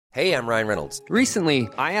Hey, I'm Ryan Reynolds. Recently,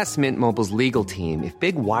 I asked Mint Mobile's legal team if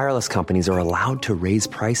big wireless companies are allowed to raise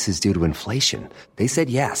prices due to inflation. They said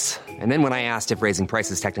yes. And then when I asked if raising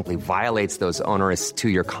prices technically violates those onerous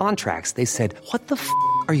two-year contracts, they said, "What the f***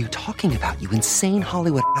 are you talking about, you insane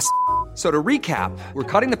Hollywood ass?" So to recap, we're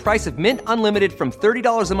cutting the price of Mint Unlimited from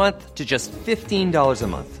 $30 a month to just $15 a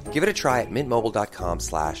month. Give it a try at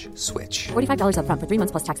mintmobile.com/switch. $45 up front for 3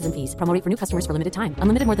 months plus taxes and fees. Promo rate for new customers for limited time.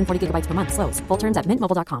 Unlimited more than 40 gigabytes per month. Slows full terms at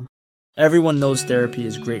mintmobile.com. Everyone knows therapy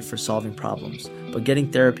is great for solving problems, but getting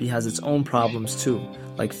therapy has its own problems too,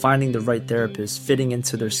 like finding the right therapist, fitting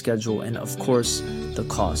into their schedule, and of course, the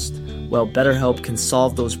cost. Well, BetterHelp can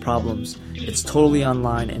solve those problems. It's totally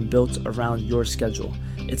online and built around your schedule.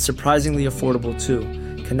 It's surprisingly affordable too.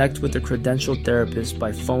 Connect with a credentialed therapist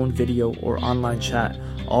by phone, video, or online chat,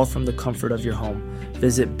 all from the comfort of your home.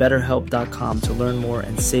 Visit BetterHelp.com to learn more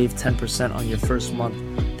and save 10% on your first month.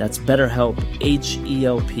 That's BetterHelp,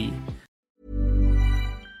 H-E-L-P.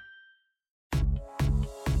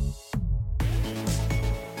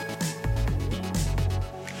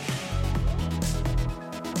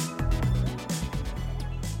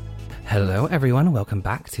 Hello, everyone. Welcome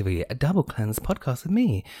back to the Double Cleanse podcast with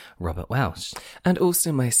me, Robert Welsh. And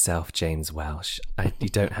also myself, James Welsh. You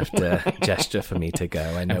don't have to gesture for me to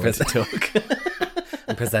go. I know where to talk.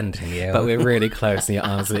 I'm presenting you. But we're really close and your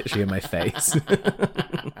arm's literally in my face.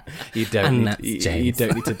 You don't need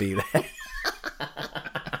to be there.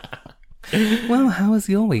 Well, how has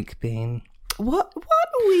your week been? What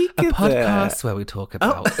week A is podcast it? where we talk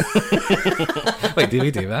about... Wait, do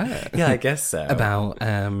we do that? Yeah, I guess so. About...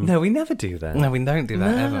 No, we never do that. No, we don't do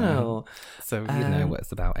that ever. No. So you know what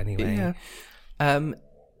it's about anyway. Yeah.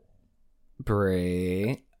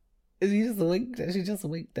 Brie. She just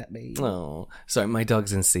winked at me. Oh, sorry, my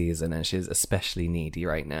dog's in season and she's especially needy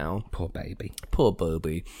right now. Poor baby. Poor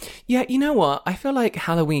Bobby. Yeah, you know what? I feel like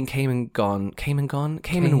Halloween came and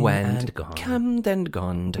went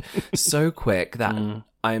so quick that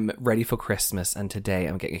I'm ready for Christmas, and today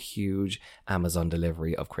I'm getting a huge Amazon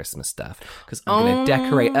delivery of Christmas stuff because I'm going to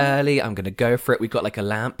decorate early. I'm going to go for it. We've got like a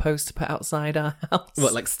lamppost to put outside our house.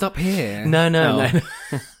 What, like stop here? No.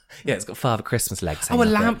 Yeah, it's got Father Christmas legs. Oh, a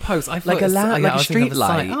lamppost. I thought like a lamp, like a street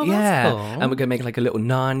light. Oh, yeah, that's cool. And we're gonna make like a little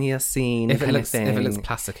Narnia scene. If it kind looks of thing.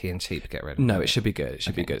 plasticky and cheap, get rid of it. No, it should be good. It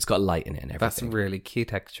should be good. It's got light in it and That's everything. really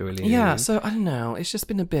cute, actually. Yeah. So I don't know. It's just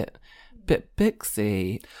been a bit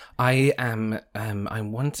bixy. I am.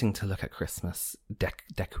 I'm wanting to look at Christmas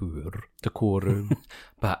decor,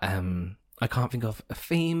 but I can't think of a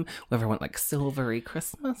theme. Whether I want like silvery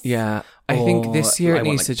Christmas. Yeah, I think this year I it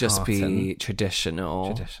want, needs to like, just be tartan.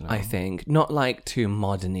 traditional. I think not like too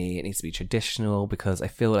modern-y. It needs to be traditional because I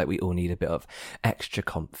feel like we all need a bit of extra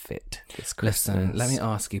comfort this Christmas. Listen, let me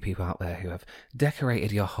ask you people out there who have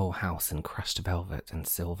decorated your whole house in crushed velvet and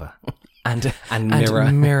silver. and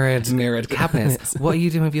mirrored cabinets. What are you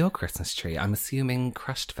doing with your Christmas tree? I'm assuming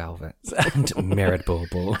crushed velvet and mirrored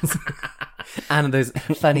baubles. and those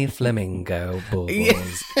funny flamingo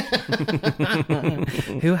baubles.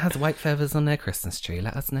 Who has white feathers on their Christmas tree?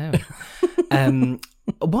 Let us know.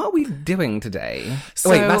 What are we doing today?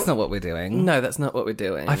 Wait, that's not what we're doing. No, that's not what we're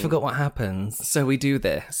doing. I forgot what happens. So we do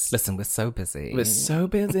this. Listen, we're so busy.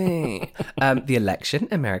 The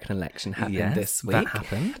American election happened this week. That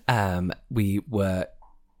happened. We were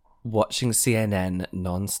watching CNN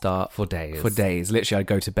non-stop for days. Literally, I'd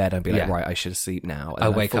go to bed and be like, Yeah. right, I should sleep now. And I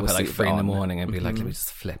then wake fall up at like asleep 3 on. a.m. and be like, let me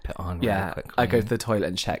just flip it on Yeah, really quickly. I go to the toilet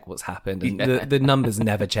and check what's happened, and Yeah. the numbers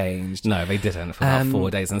never changed. No, they didn't for about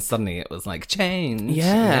 4 days, and suddenly it was like change.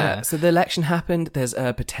 Yeah. So the election happened. There's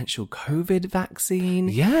a potential COVID vaccine.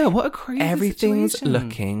 Yeah, what a crazy Everything's situation.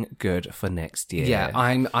 looking good for next year. Yeah,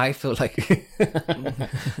 I feel like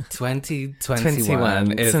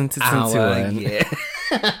 2021 is 2021. our year.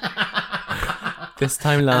 This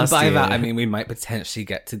time last and by year. that, I mean we might potentially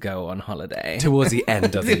get to go on holiday. Towards the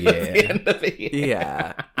end of the year. the end of the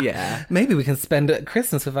year. Yeah. Maybe we can spend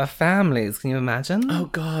Christmas with our families. Can you imagine? Oh,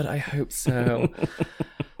 God, I hope so.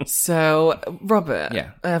 So, Robert,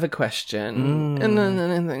 Yeah. I have a question.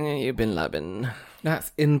 And you've been loving.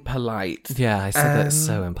 That's impolite. Yeah, I said that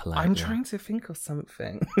so impolite. I'm trying to think of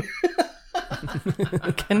something.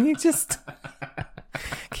 Can you just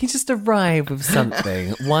arrive with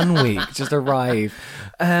something? 1 week, just arrive.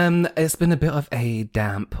 It's been a bit of a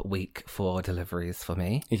damp week for deliveries for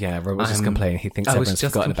me. Yeah, Rob was just complaining. He thinks I was everyone's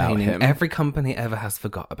just forgotten about complaining. him. Every company ever has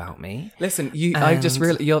forgot about me. Listen, I just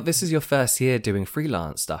realized this is your first year doing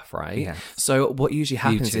freelance stuff, right? Yeah. So what usually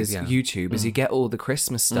happens is YouTube, is you get all the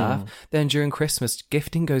Christmas stuff. Then during Christmas,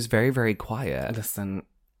 gifting goes very, very quiet. Listen,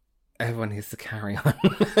 Everyone needs to carry on.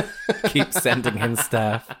 Keep sending him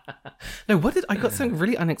stuff. No, I got something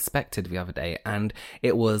really unexpected the other day, and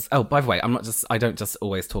it was. Oh, by the way, I don't just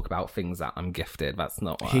always talk about things that I'm gifted. That's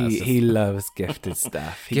not what He loves gifted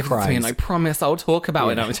stuff. He give cries. it to me, and I promise I'll talk about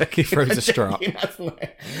it. No, I'm joking. He throws a straw.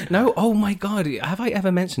 No, oh my god, have I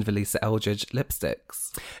ever mentioned the Lisa Eldridge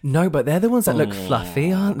lipsticks? No, but they're the ones that look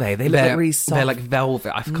fluffy, aren't they? They look like really soft. They're like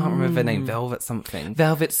velvet. I can't remember the name. Velvet something.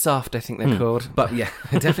 Velvet Soft, I think they're called. But yeah,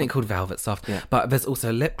 they're definitely called Velvet Soft. Yeah. But there's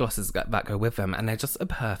also lip glosses that go with them, and they're just a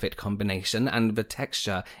perfect combination. And the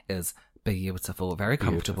texture is beautiful, very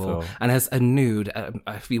comfortable. And as a nude,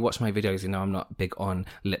 if you watch my videos, you know I'm not big on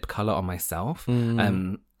lip color on myself.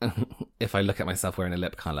 If I look at myself wearing a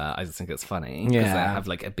lip color, I just think it's funny because I have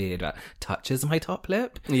like a beard that touches my top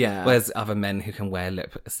lip. Yeah. Whereas other men who can wear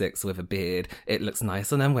lipsticks with a beard, it looks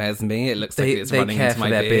nice on them. Whereas me, it looks like it's running into my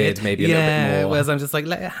beard maybe a little bit more. Whereas I'm just like,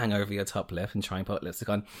 let it hang over your top lip and try and put lipstick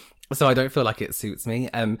on. So I don't feel like it suits me.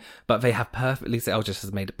 But they have perfect. Lisa Eldridge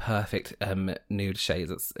has made perfect nude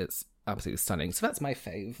shades. It's absolutely stunning. So that's my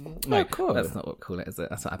fave. Oh, cool. That's not what we call it, is it?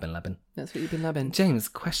 That's what I've been loving. That's what you've been loving. James,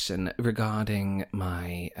 question regarding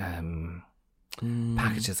my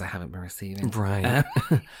packages I haven't been receiving. Right.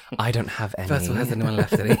 I don't have any. First of all, has anyone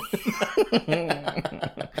left any?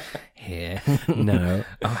 Here. No.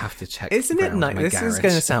 I'll have to check. Isn't it nice? This is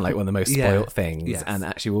going to sound like one of the most spoiled things. Yes. And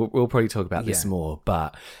actually, we'll probably talk about this more.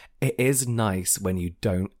 But it is nice when you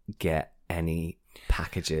don't get any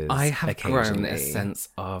packages. I have grown a sense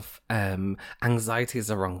of anxiety is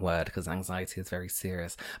the wrong word because anxiety is very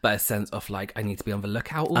serious, but a sense of like I need to be on the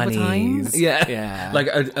lookout all the time. Yeah. Like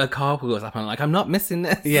a car pulls up and I'm like, I'm not missing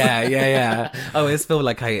this. I always feel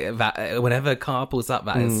like that whenever a car pulls up,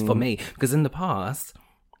 that is for me, because in the past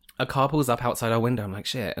a car pulls up outside our window, I'm like,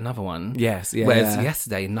 shit, another one. Whereas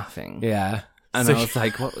yesterday, nothing. And so I was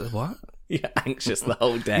like, what? You're anxious the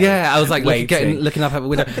whole day. Yeah, I was like looking up at the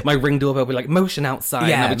window. My Ring doorbell would be like, motion outside.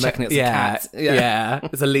 And I'll be checking it's a cat. Yeah.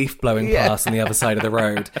 There's a leaf blowing past on the other side of the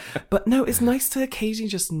road. But no, it's nice to occasionally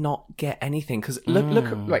just not get anything. Because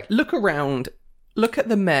look around. Look at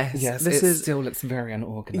the mess. Yes, still looks very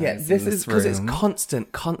unorganized. Yeah, this is because it's constant.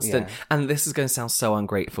 And this is going to sound so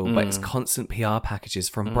ungrateful, but it's constant PR packages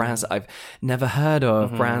from brands that I've never heard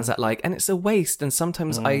of, brands that like, and it's a waste. And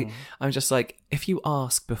sometimes I'm just like, if you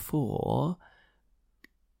ask before,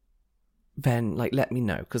 then like let me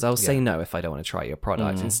know, because I'll say no if I don't want to try your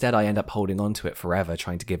product. Instead, I end up holding on to it forever,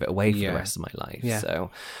 trying to give it away for the rest of my life.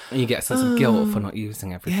 So and you get a sense of guilt for not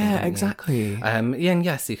using everything. Yeah, exactly. And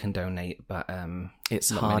yes, you can donate, but it's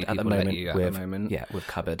hard at the moment with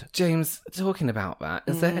Cupboard. James, talking about that,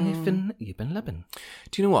 is there anything you've been loving?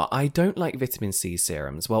 Do you know what? I don't like vitamin C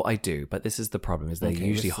serums. Well, I do, but this is the problem: is they're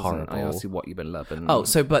usually horrible. I asked you what you've been loving. Oh,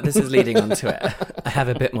 but this is leading on to it. I have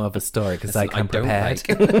a bit more of a story because I come prepared.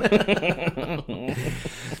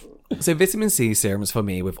 So vitamin C serums for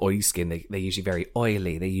me with oily skin, they're usually very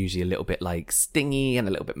oily. They're usually a little bit like stingy and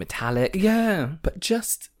a little bit metallic. Yeah. But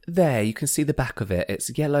just there, you can see the back of it. It's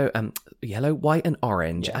yellow, white and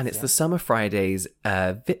orange. And it's the Summer Fridays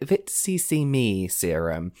Vit CC Me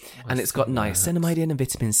serum. And it's got niacinamide and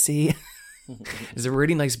vitamin C. It's a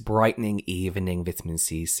really nice brightening evening vitamin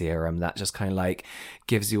C serum that just kind of like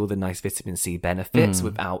gives you all the nice vitamin C benefits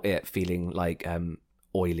without it feeling like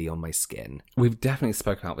oily on my skin. We've definitely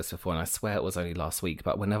spoken about this before, and I swear it was only last week,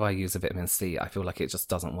 but whenever I use a vitamin C, I feel like it just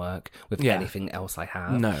doesn't work with anything else I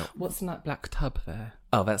have. No. What's in that black tub there?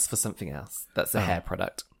 Oh, that's for something else. That's a hair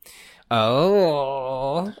product.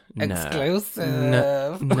 Oh, No.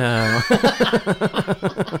 exclusive. No.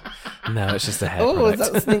 No, it's just a hair Oh, product. is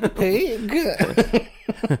that a sneak peek?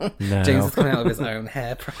 No. James is coming out with his own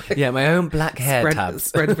hair product. Yeah, my own black hair tabs.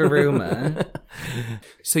 Spread the rumour.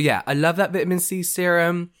 So yeah, I love that vitamin C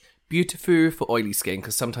serum. Beautiful for oily skin,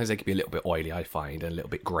 because sometimes they can be a little bit oily, I find, and a little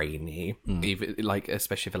bit grainy, even like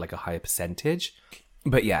especially for like a higher percentage.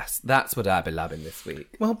 But yes, that's what I've been loving this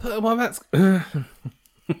week. Well, that's...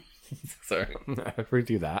 Sorry. No,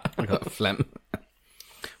 redo that. I got a phlegm.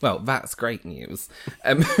 Well, that's great news.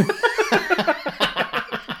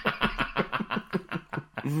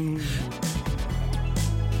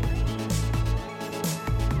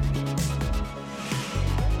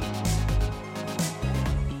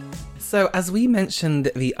 So, as we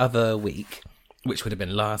mentioned the other week, which would have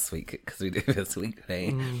been last week because we do this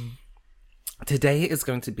weekly, today is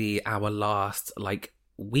going to be our last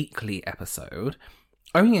weekly episode.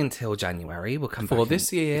 Only until January. We'll come back For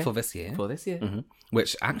this year. Mm-hmm.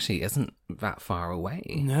 Which actually isn't that far away.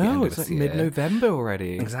 No, it's like mid-November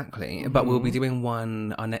already. Exactly. But we'll be doing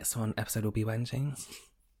our next episode will be when, James?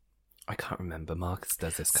 I can't remember. Marcus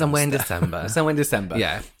does this Somewhere in December. December. Somewhere in December.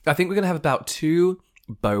 Yeah. I think we're going to have about 2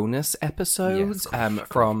 bonus episodes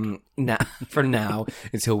from now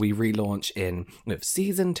until we relaunch in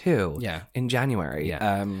season 2 in January.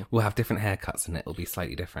 Yeah. We'll have different haircuts and it'll be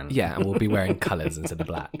slightly different. Yeah, and we'll be wearing colours instead of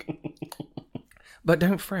black. But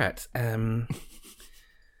don't fret. There'll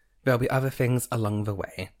be other things along the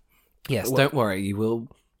way. Yes, don't worry. You will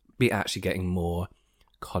be actually getting more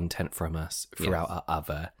content from us throughout our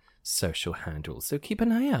other social handles. So keep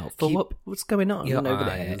an eye out for what's going on over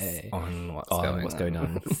there. On what's going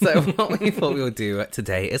on. So what we thought we would do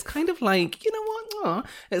today is kind of like, you know what? Oh,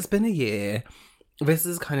 it's been a year. This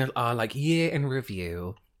is kind of our like year in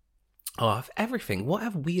review of everything. What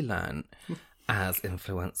have we learned as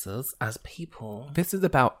influencers, as people? This is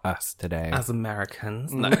about us today. As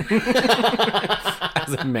Americans. No.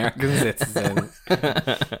 As American citizens.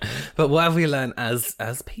 But what have we learned as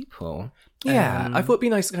people? Yeah, I thought it'd be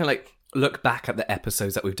nice to kind of like look back at the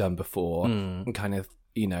episodes that we've done before and kind of,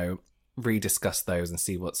 rediscuss those and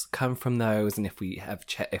see what's come from those, and if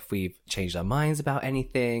we've changed our minds about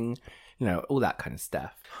anything, all that kind of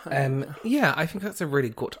stuff. Yeah, I think that's a really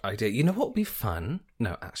good idea. You know what would be fun?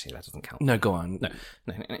 No, actually, that doesn't count. No, go on. No.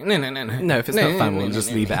 No, if it's not fun, we'll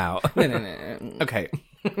just leave it out. No. Okay.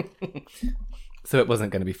 So it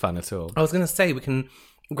wasn't going to be fun at all. I was going to say we can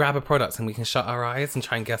grab a product and we can shut our eyes and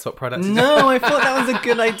try and guess what product it is. No, I thought that was a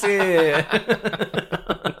good idea.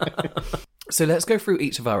 So let's go through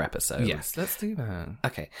each of our episodes. Yes, let's do that.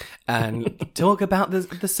 Okay. And talk about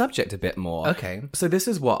the subject a bit more. Okay. So this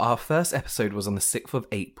is what our first episode was on the 6th of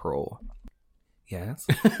April. Yes.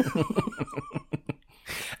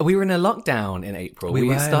 We were in a lockdown in April. We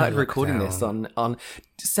were started in a recording lockdown. this on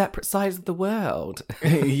separate sides of the world.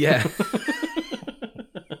 Yeah.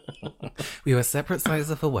 We were separate sides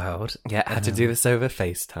of the world. Yeah, had to do this over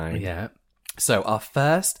FaceTime. Yeah. So our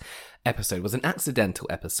first episode was an accidental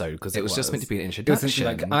episode because it was just meant to be an It was introduction.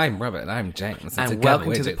 meant to be like, I'm Robert and I'm James. And together welcome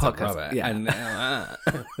we're to the James and podcast. Robert. Yeah. And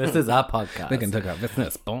This is our podcast. we can talk about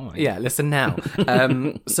business, boy. Yeah, listen now.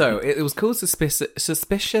 So it was called Suspicious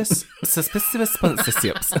Sponsorships.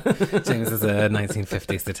 James is a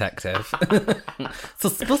 1950s detective.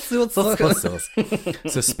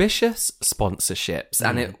 Suspicious Sponsorships.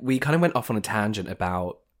 And we kind of went off on a tangent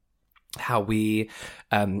about how we,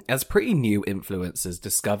 as pretty new influencers,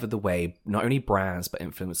 discovered the way not only brands but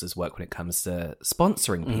influencers work when it comes to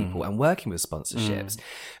sponsoring people and working with sponsorships.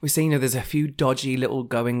 We say, there's a few dodgy little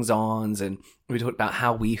goings-ons, and we talked about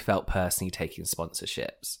how we felt personally taking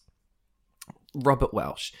sponsorships. Robert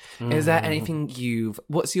Welsh, is there anything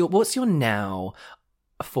what's your now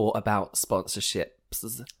thought about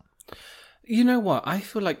sponsorships? You know what? I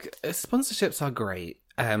feel like sponsorships are great.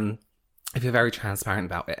 If you're very transparent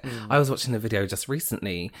about it. I was watching a video just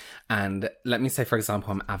recently, and let me say, for example,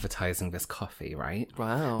 I'm advertising this coffee, right?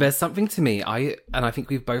 Wow. There's something to me, and I think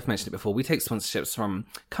we've both mentioned it before, we take sponsorships from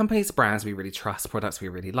companies, brands we really trust, products we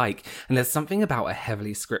really like, and there's something about a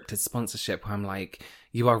heavily scripted sponsorship where I'm like,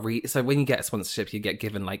 you are so when you get a sponsorship, you get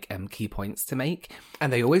given like key points to make.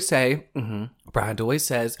 And they always say, brand always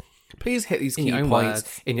says, please hit these key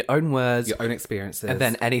points in your own words, your own experiences, and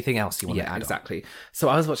then anything else you want to add exactly. So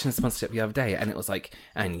I was watching a sponsorship the other day, and it was like,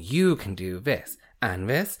 and you can do this and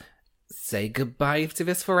this, say goodbye to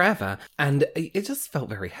this forever, and it just felt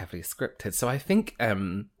very heavily scripted. So I think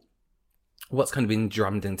what's kind of been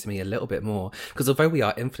drummed into me a little bit more, because although we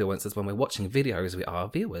are influencers, when we're watching videos, we are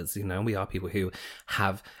viewers, we are people who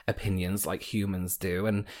have opinions like humans do,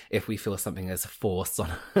 and if we feel something is forced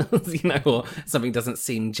on us, or something doesn't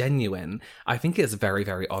seem genuine, I think it's very,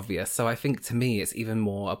 very obvious. So I think to me, it's even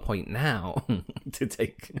more a point now to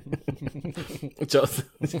take... Just...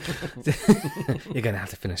 You're going to have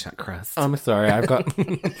to finish that crust. I'm sorry, I've got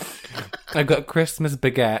Christmas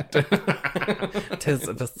baguette. Tis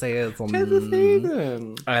the season.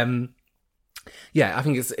 Yeah, I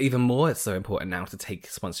think it's so important now to take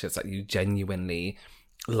sponsorships that you genuinely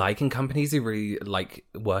like, and companies you really like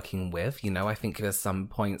working with. I think there's some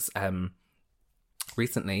points.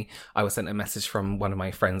 Recently, I was sent a message from one of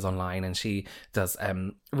my friends online, and she does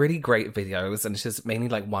really great videos, and she's mainly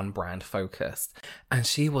like one brand focused. And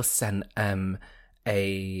she was sent an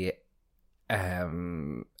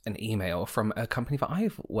email from a company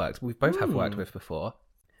that we both have worked with before.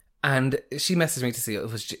 And she messaged me to see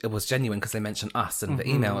it was genuine, because they mentioned us in the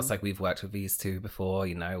email. It's like, we've worked with these two before,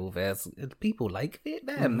 all this. People like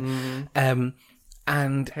them.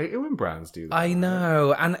 And I hate it when brands do that. I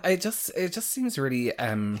know. And it just seems really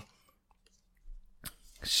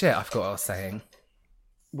shit, I forgot what I was saying.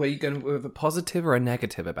 Were you going with a positive or a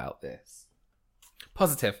negative about this?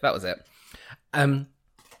 Positive, that was it.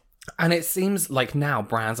 And it seems like now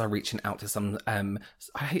brands are reaching out to some, I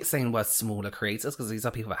hate saying the word smaller creators because these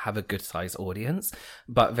are people that have a good size audience,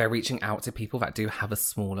 but they're reaching out to people that do have a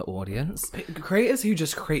smaller audience. Creators who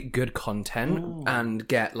just create good content and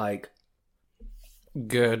get like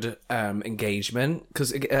good engagement.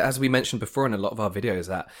 Because as we mentioned before in a lot of our videos,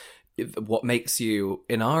 that what makes you,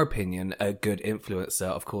 in our opinion, a good influencer,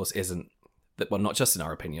 of course, isn't that, well, not just in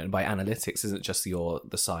our opinion, by analytics, isn't just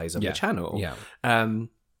the size of your channel.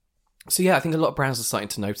 So yeah, I think a lot of brands are starting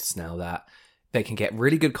to notice now that they can get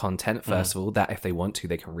really good content, first of all, that if they want to,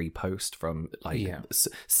 they can repost from like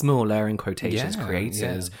smaller, in quotations,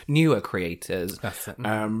 creators, newer creators. That's it.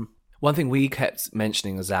 One thing we kept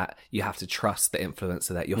mentioning is that you have to trust the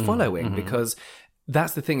influencer that you're following, because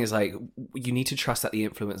that's the thing, is like, you need to trust that the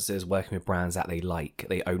influencer is working with brands that they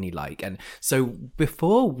only like. And so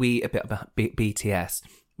before we, a bit about BTS,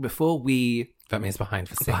 before we... That means behind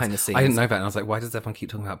the scenes. Behind the scenes. I didn't know that, and I was like, why does everyone keep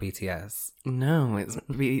talking about BTS? No, it's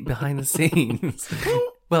behind the scenes.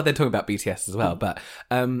 Well, they're talking about BTS as well, but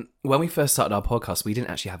when we first started our podcast, we didn't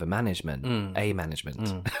actually have a management. The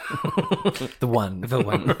one.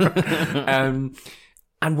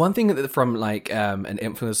 And one thing that from like an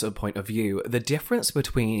influencer point of view, the difference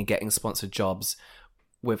between getting sponsored jobs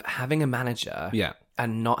with having a manager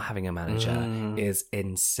and not having a manager is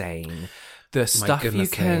insane. The stuff you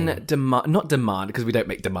can demand, not demand, because we don't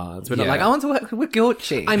make demands. We're not like, I want to work with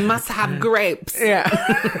Gucci. I must have grapes. Yeah.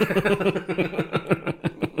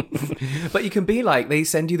 But you can be like, they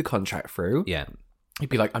send you the contract through. Yeah. You'd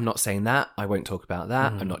be like, I'm not saying that. I won't talk about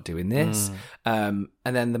that. I'm not doing this. And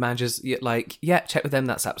then the manager's like, yeah, check with them.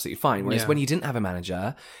 That's absolutely fine. Whereas when you didn't have a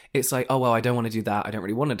manager, it's like, oh, well, I don't want to do that. I don't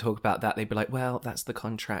really want to talk about that. They'd be like, well, that's the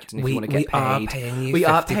contract. And if you want to get paid, we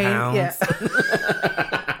are paying you £50. Yeah.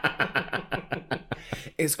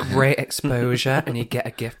 It's great exposure, and you get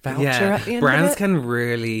a gift voucher at the end brands of it. can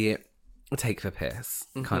really take the piss,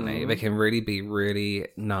 can't they? They can really be really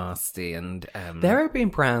nasty. And there have been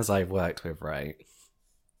brands I've worked with, right?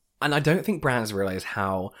 And I don't think brands realize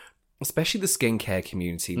how, especially the skincare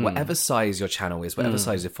community, whatever size your channel is, whatever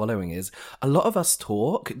size your following is, a lot of us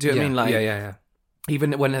talk. Do you know what I mean? Like, yeah.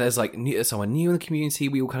 Even when there's like someone new in the community,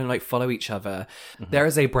 we all kind of like follow each other. There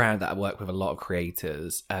is a brand that I work with a lot of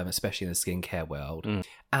creators, especially in the skincare world.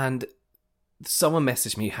 And someone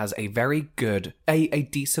messaged me who has a very good, a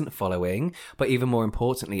decent following, but even more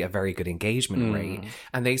importantly, a very good engagement rate.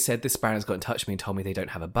 And they said this brand has got in touch with me and told me they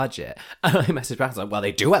don't have a budget. And I messaged back, I was like, well,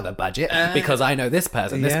 they do have a budget because I know this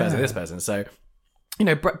person, this person, this person. So, you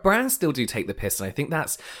know, brands still do take the piss. And I think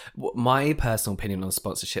that's what my personal opinion on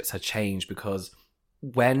sponsorships has changed, because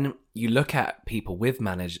when you look at people with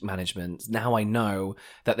management, now I know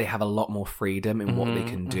that they have a lot more freedom in what they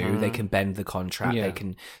can do. They can bend the contract. They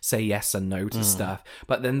can say yes and no to stuff.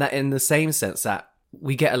 But then that, in the same sense that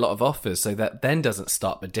we get a lot of offers, so that then doesn't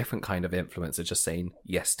stop a different kind of influencer just saying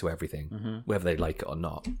yes to everything, whether they like it or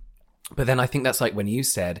not. But then I think that's like when you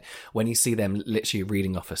said, when you see them literally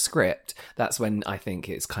reading off a script, that's when I think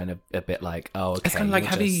it's kind of a bit like, oh, okay. It's kind of like,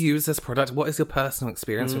 have you used this product? What is your personal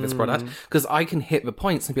experience with this product? Because I can hit the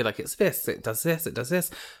points and be like, it's this, it does this, it does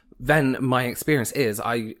this. Then my experience is,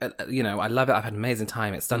 I love it. I've had an amazing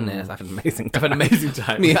time. It's done this. I've had an amazing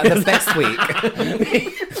time. We had the best week.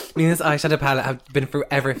 Me and this eyeshadow palette have been through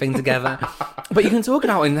everything together. But you can talk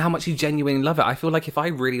about it and how much you genuinely love it. I feel like if I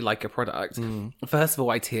really like a product, first of all,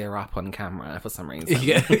 I tear up on camera for some reason.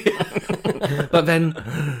 Yeah. But then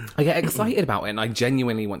I get excited about it and I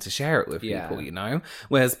genuinely want to share it with people, you know?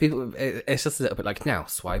 Whereas people, it's just a little bit like, now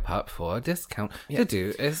swipe up for a discount.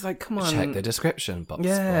 It's like, come on. Check the description box.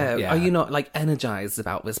 Yeah. Are you not like energized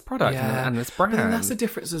about this product and this brand? But then that's the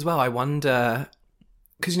difference as well. I wonder,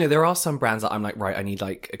 because, you know, there are some brands that I'm like, right, I need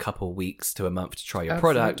like a couple weeks to a month to try your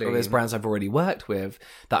product. Or there's brands I've already worked with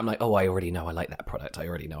that I'm like, oh, I already know I like that product. I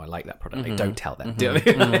already know I like that product. Like, don't tell them. Do you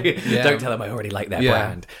know what I mean? Don't tell them I already like that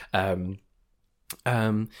brand.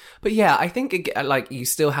 But yeah, I think like you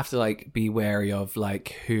still have to like be wary of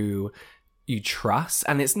like who you trust,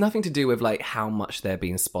 and it's nothing to do with like how much they're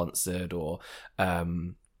being sponsored or how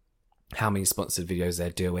many sponsored videos they're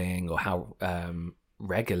doing or how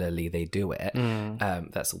regularly they do it.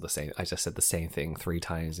 That's all the same. I just said the same thing 3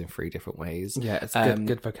 times in 3 different ways. Yeah, it's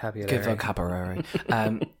good vocabulary. Good vocabulary.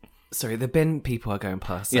 Sorry, the bin people are going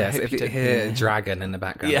past. Yes, if you hear a dragon in the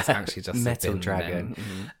background, it's actually just metal a bin dragon.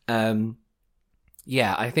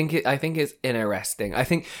 Yeah, I think it's interesting. I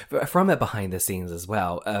think from a behind the scenes as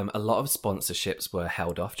well, a lot of sponsorships were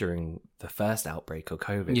held off during the first outbreak of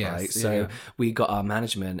COVID, right? So we got our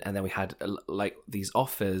management, and then we had like these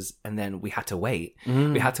offers, and then we had to wait.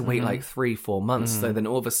 We had to wait like 3-4 months. So then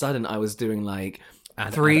all of a sudden, I was doing like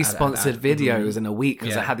three sponsored videos in a week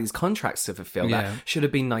because I Yeah. had these contracts to fulfill Yeah. that should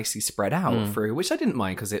have been nicely spread out through, which I didn't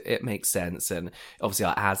mind because it makes sense. And obviously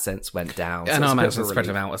our AdSense went down. And it's our a bit of a management spread relief.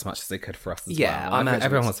 them out as much as they could for us as Yeah, well. our management-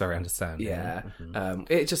 Everyone was very understanding. Yeah.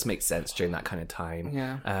 It just makes sense during that kind of time.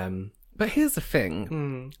 Yeah. But here's the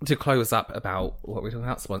thing, to close up about what we're talking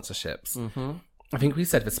about, sponsorships. I think we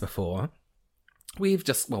said this before. We've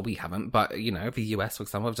just, well, we haven't, but, you know, the US, for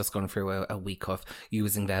example, have just gone through a week of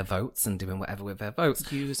using their votes and doing whatever with their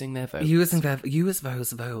votes. Using their votes. Use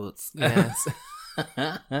those votes. Yes.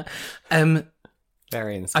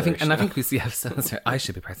 Very inspirational. I think we see, sorry, I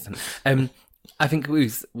should be president. I think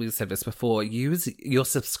we've said this before. Use your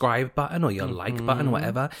subscribe button or your like button, or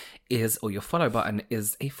whatever or your follow button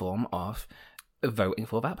is a form of voting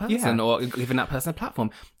for that person or giving that person a platform.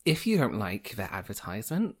 If you don't like their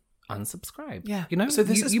advertisement, unsubscribe. Yeah. You know, So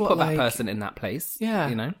this you, is you what, put like- that person in that place. Yeah.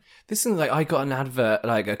 You know? This is like, I got an advert,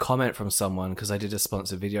 like a comment from someone because I did a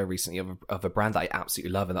sponsored video recently of a brand that I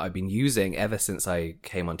absolutely love and that I've been using ever since I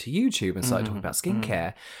came onto YouTube and started talking about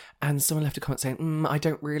skincare. And someone left a comment saying, I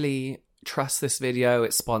don't really trust this video.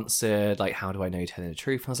 It's sponsored. Like, how do I know you're telling the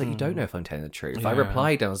truth? And I was like, you don't know if I'm telling the truth. I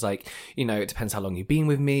replied and I was like, you know, it depends how long you've been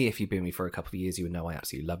with me. If you've been with me for a couple of years, you would know I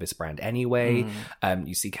absolutely love this brand anyway.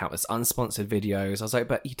 You see countless unsponsored videos. I was like,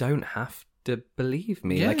 but you don't have to believe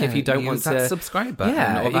me. Like, if you don't want that to subscribe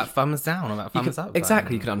button or that thumbs down or that thumbs up.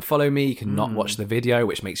 Exactly. You button. can unfollow me. You can not watch the video,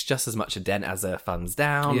 which makes just as much a dent as a thumbs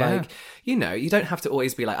down. Yeah. Like, you know, you don't have to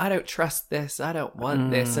always be like, I don't trust this. I don't want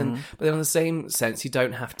this. But then in the same sense, you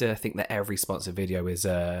don't have to think that every sponsored video is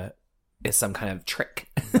some kind of trick.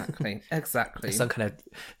 Exactly. some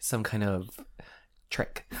kind of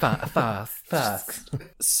trick. Fast.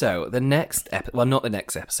 So the next not the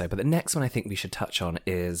next episode, but the next one I think we should touch on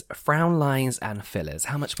is frown lines and fillers.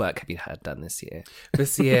 How much work have you had done this year?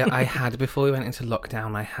 This year before we went into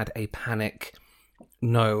lockdown, I had a panic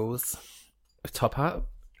nose, top up,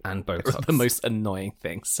 and Botox. It was the most annoying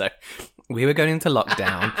thing. So we were going into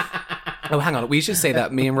lockdown. Oh, hang on. We should say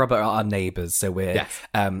that me and Robert are our neighbours, so we're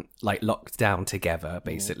like locked down together,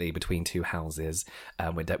 basically between two houses.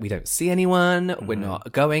 We don't see anyone. We're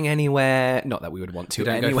not going anywhere. Not that we would want to. We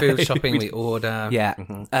don't anyway. go food shopping. We order. Yeah.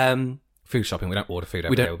 Food shopping. We don't order food.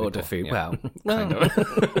 We don't order food. Well, kind of.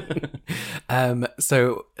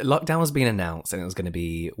 So lockdown was being announced, and it was going to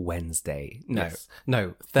be Wednesday.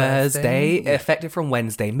 No, Thursday. Effective from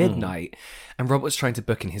Wednesday midnight. And Robert was trying to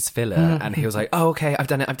book in his filler, and he was like, "Oh, okay, I've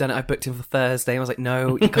done it. I booked him for Thursday." And I was like,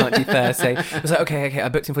 "No, you can't do Thursday." He was like, "Okay, I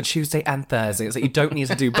booked him for Tuesday and Thursday." It's like, you don't need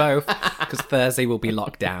to do both because Thursday will be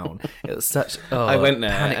locked down. It was such. I went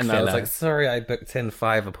there panic and I was filler. like, "Sorry, I booked in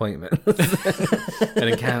 5 appointments and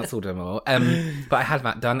then cancelled them all." But I had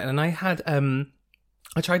that done, and then I had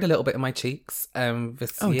I tried a little bit in my cheeks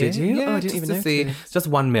this year. Did you? Yeah, I didn't just even to see. notice. Just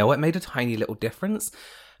 1 mil. It made a tiny little difference.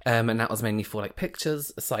 And that was mainly for like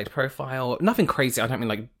pictures, side profile, nothing crazy. I don't mean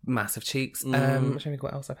like massive cheeks. I'm trying to think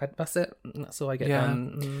what else I've had. That's it. That's all I get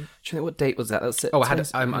done. Do you know what date was that? That's it. Oh, I had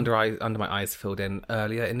under my eyes filled in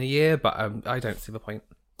earlier in the year, but I don't see the point.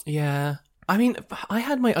 Yeah. I mean, I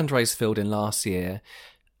had my under eyes filled in last year.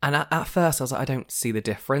 And at first, I was like, I don't see the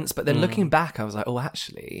difference. But then looking back, I was like, oh,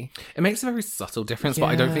 actually. It makes a very subtle difference, but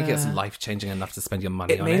I don't think it's life-changing enough to spend your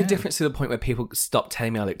money It on made it. a difference to the point where people stopped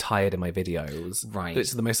telling me I look tired in my videos. Right. Which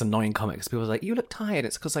is the most annoying comment because people were like, you look tired.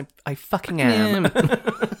 It's because I fucking am.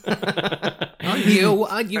 Are you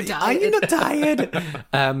tired? Are you not tired?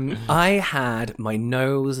 I had my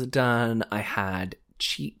nose done. I had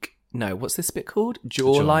cheek. No, what's this bit called?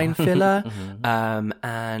 Jawline filler.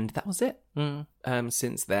 And that was it.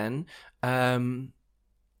 Since then.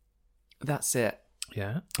 That's it.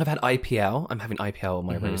 Yeah. I've had IPL. I'm having IPL on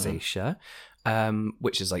my rosacea,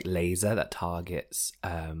 which is like laser that targets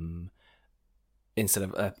instead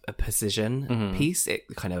of a precision piece, it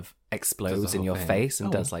kind of explodes in your thing. face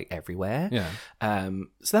and does like everywhere. Yeah.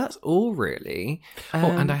 So that's all really.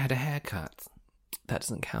 And I had a haircut. That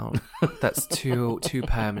doesn't count. That's too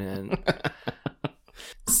permanent.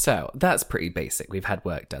 So that's pretty basic. We've had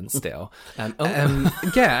work done still.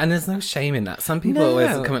 Yeah, and there's no shame in that. Some people always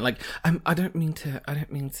comment like, I don't mean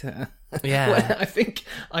to. Yeah. Well, I think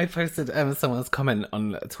I posted someone's comment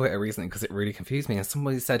on Twitter recently because it really confused me. And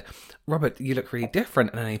somebody said, "Robert, you look really different."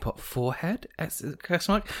 And then he put forehead?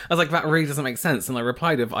 Question mark. I was like, that really doesn't make sense. And I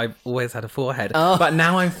replied, I've always had a forehead. Oh. But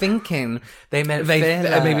now I'm thinking They meant maybe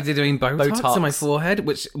filler. they're doing Botox in my Botox. forehead,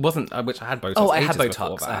 which wasn't, which I had Botox. Oh, I had ages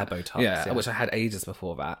before Botox. that. I had Botox, Yeah, yeah. which I had ages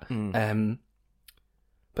before that.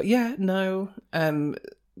 But yeah, no,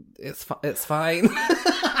 it's fine.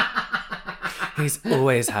 He's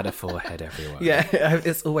always had a forehead, everyone. Yeah,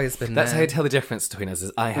 it's always been That's there. how you tell the difference between us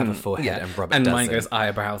is I have a forehead and Robert and doesn't. mine goes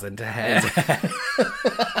eyebrows into hair.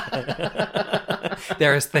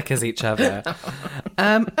 They're as thick as each other.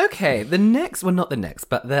 Okay, but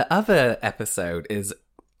the other episode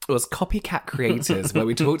was Copycat Creators, where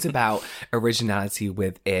we talked about originality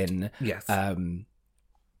within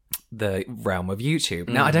the realm of YouTube.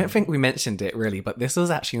 Now, I don't think we mentioned it really, but this was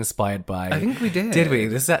actually inspired by... I think we did. Did we?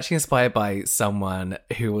 This is actually inspired by someone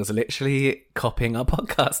who was literally copying our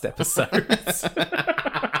podcast episodes.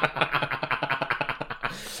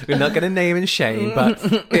 We're not going to name and shame, but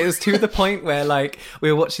it was to the point where, like,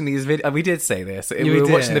 we were watching these videos. We did say this. We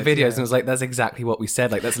were watching the videos and it was like, that's exactly what we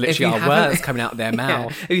said. Like, that's literally our words coming out of their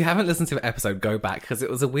mouth. If you haven't listened to the episode, go back, because it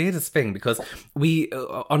was the weirdest thing, because we,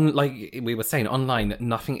 like we were saying, online,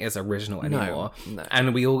 nothing is original anymore. No.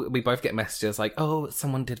 And we both get messages like, oh,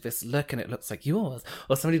 someone did this look and it looks like yours.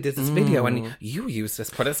 Or somebody did this video and you use this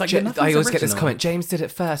product. It's like, I always get this comment, James did it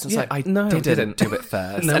first. It's like, I didn't do it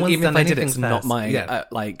first. No, and even if I did, it's first. not my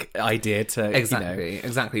idea to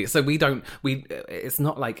exactly. So it's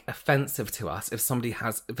not like offensive to us if somebody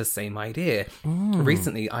has the same idea.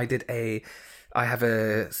 Recently, I have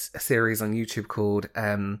a series on YouTube called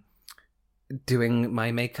doing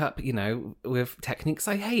my makeup, with techniques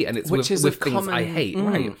I hate, and it's with things I hate,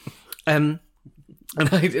 right? And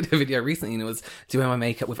I did a video recently and it was doing my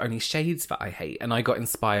makeup with only shades that I hate, and I got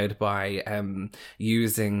inspired by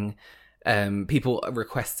using people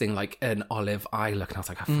requesting like an olive eye look, and I was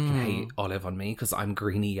like, I fucking hate olive on me because I'm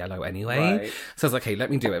greeny yellow anyway. Right. So I was like, hey,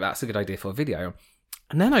 let me do it. That's a good idea for a video.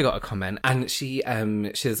 And then I got a comment, and she's a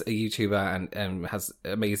YouTuber and has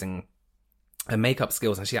amazing makeup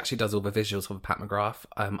skills, and she actually does all the visuals for the Pat McGrath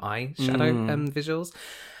eye shadow visuals.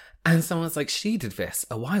 And someone's like, she did this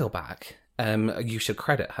a while back. You should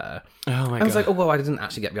credit her. Oh my God. I was like, oh, well, I didn't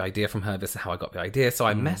actually get the idea from her. This is how I got the idea. So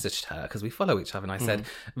I messaged her, because we follow each other, and I said,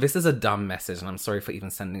 this is a dumb message, and I'm sorry for even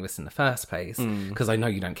sending this in the first place, because I know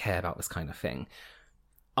you don't care about this kind of thing.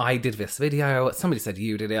 I did this video. Somebody said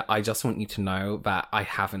you did it. I just want you to know that I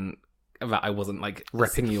wasn't like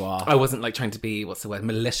ripping you off. I wasn't like trying to be,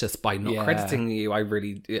 malicious by not crediting you.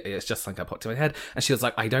 It's just something I popped in my head. And she was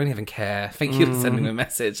like, I don't even care. Thank you for sending me a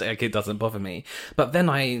message. Like, it doesn't bother me. But then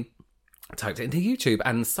I typed it into YouTube,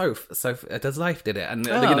 and Soph Does Life did it, and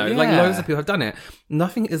like loads of people have done it.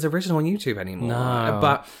 Nothing is original on YouTube anymore. No.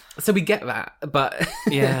 But so we get that, but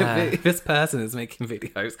this person is making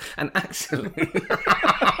videos, and actually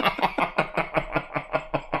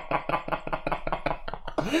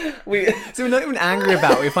so we're not even angry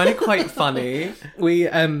about it. We find it quite funny. We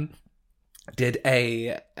did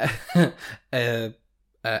a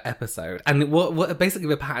episode, and what basically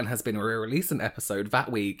the pattern has been, we release an episode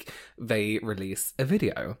that week, they release a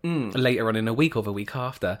video later on in a week or the week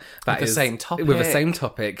after that with the same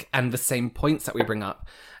topic and the same points that we bring up,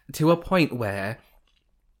 to a point where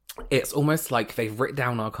it's almost like they've written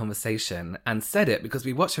down our conversation and said it, because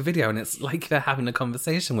we watch a video and it's like they're having a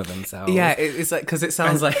conversation with themselves. Yeah, it's like, because it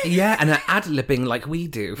sounds like and they're ad-libbing like we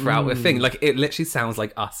do throughout the thing. Like, it literally sounds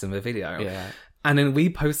like us in the video. Yeah. And then we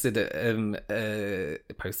posted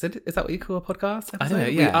posted? Is that what you call a podcast episode? I don't know,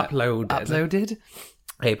 yeah. We uploaded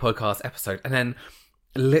a podcast episode. And then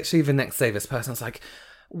literally the next day, this person was like,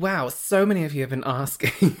 wow, so many of you have been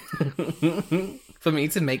asking for me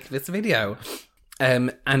to make this video.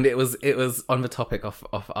 And it was on the topic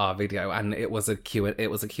of our video, and it was a Q&A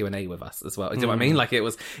with us as well. Do you know what I mean? Like, it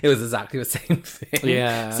was exactly the same thing.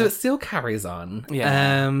 Yeah. So it still carries on.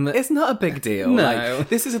 Yeah. It's not a big deal. No. Like,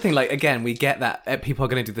 this is the thing. Like, again, we get that people are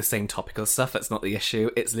going to do the same topical stuff. That's not the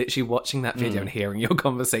issue. It's literally watching that video and hearing your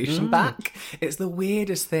conversation back. It's the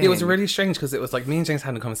weirdest thing. It was really strange, because it was like me and James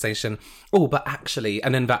had a conversation. Oh, but actually,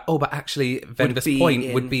 then this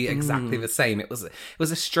point would be exactly the same. It was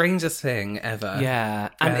the strangest thing ever. Yeah,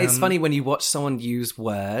 and it's funny when you watch someone use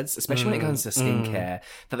words, especially when it comes to skincare,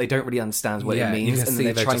 that they don't really understand what it means, and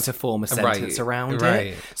then they're trying to form a sentence around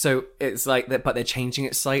it. So it's like that, but they're changing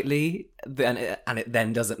it slightly, and it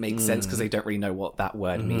then doesn't make sense, because they don't really know what that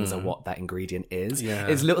word means or what that ingredient is. Yeah.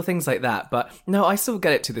 It's little things like that. But no, I still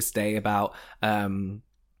get it to this day about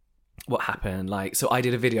what happened. Like, so I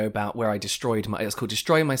did a video about where I it's called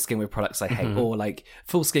Destroy My Skin with Products I Hate, or like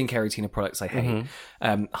full skincare routine of products I hate.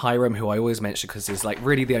 Hiram, who I always mention because he's like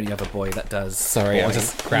really the only other boy that does. Sorry, I was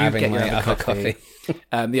just grabbing my other coffee.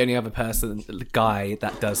 The only other guy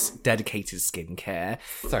that does dedicated skincare.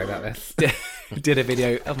 Sorry about this. Did a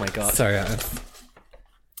video. Oh my God. Sorry about this.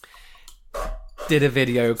 Did a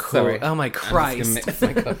video called. Sorry. Oh my Christ.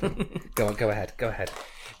 Go on, go ahead.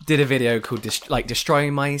 did a video called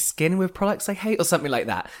destroying my skin with products I hate or something like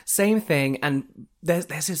that. Same thing. And there's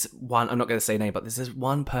this one, I'm not going to say name, but there's this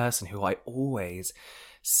one person who I always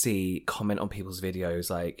see comment on people's videos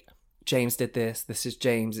like, James did this is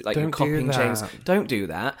James, like, you're copying James. Don't do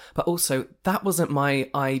that. But also, that wasn't my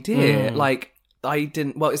idea. Like, I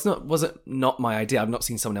didn't, well, wasn't not my idea. I've not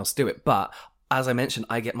seen someone else do it. But as I mentioned,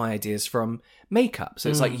 I get my ideas from makeup. So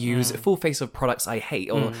it's like use a full face of products I hate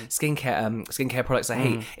or skincare products I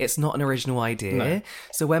hate. It's not an original idea. No.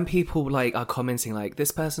 So when people like are commenting like,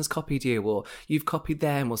 this person's copied you or you've copied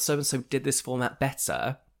them or so-and-so did this format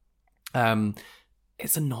better,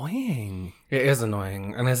 it's annoying. It is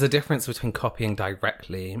annoying. And there's a difference between copying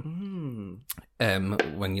directly when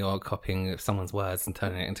you're copying someone's words and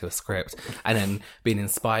turning it into a script and then being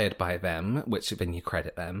inspired by them, which then you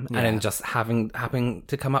credit them, and then just having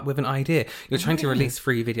to come up with an idea. You're trying to release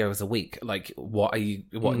 3 videos a week. Like, what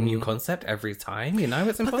new concept every time? You know,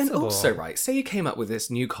 it's impossible. But then also, right, say you came up with this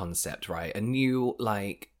new concept, right? A new,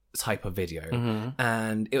 like, type of video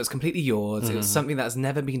and it was completely yours. It was something that's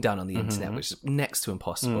never been done on the internet, which is next to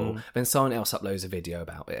impossible. Then someone else uploads a video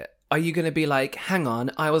about it. Are you going to be like, hang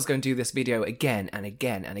on, I was going to do this video again and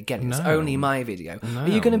again and again. It's only my video. No. Are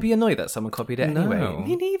you going to be annoyed that someone copied it anyway?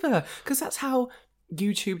 Me neither. Because that's how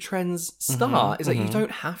YouTube trends start. Is that you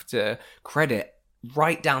don't have to credit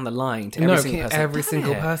right down the line to every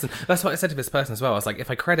single person. That's what I said to this person as well. I was like,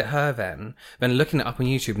 if I credit her then looking it up on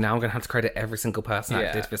YouTube, now I'm going to have to credit every single person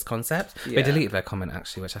that did this concept. They deleted their comment,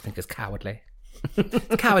 actually, which I think is cowardly.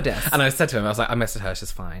 Cowardice. And I said to him, I was like, I messaged her,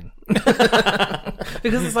 she's fine.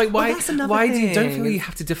 Because it's like, why do you don't feel you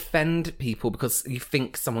have to defend people because you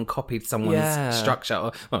think someone copied someone's structure,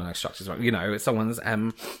 or, well, no, structure's wrong, you know, someone's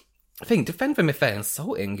thing. Defend them if they're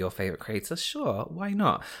insulting your favorite creators, sure, why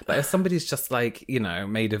not? But if somebody's just like, you know,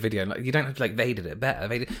 made a video, like, you don't have to like, they did it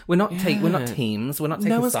better. We're not teams. We're not taking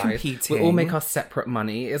no one's sides. Competing. We all make our separate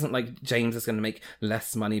money. It isn't like James is going to make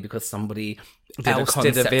less money because somebody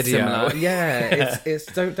did a video. Similar. Yeah, it's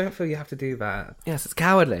don't feel you have to do that. Yes, it's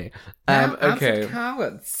cowardly. Okay,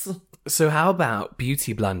 cowards. So how about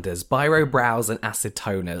beauty blunders, biro brows and acid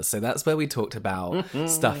toners? So that's where we talked about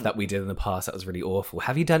stuff that we did in the past that was really awful.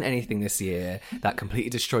 Have you done anything this year that completely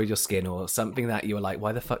destroyed your skin or something that you were like,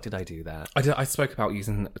 why the fuck did I do that? I spoke about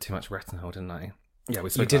using too much retinol, didn't I? Yeah, we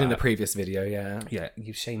spoke. You did in the previous video, yeah. Yeah,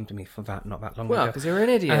 you shamed me for that not that long ago. Well, because you're an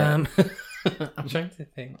idiot. I'm trying to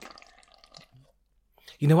think.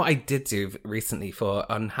 You know what I did do recently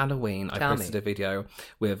on Halloween? I posted a video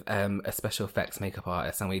with a special effects makeup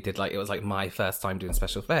artist, and we did like, it was like my first time doing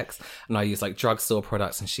special effects, and I used like drugstore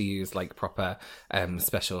products and she used like proper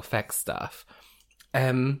special effects stuff.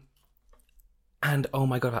 And oh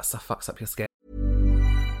my god, that stuff fucks up your skin.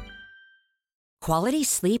 Quality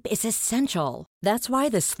sleep is essential. That's why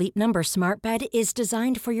the Sleep Number Smart Bed is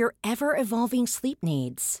designed for your ever-evolving sleep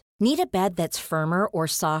needs. Need a bed that's firmer or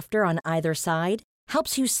softer on either side?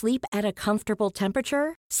 Helps you sleep at a comfortable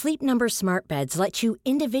temperature? Sleep Number Smart Beds let you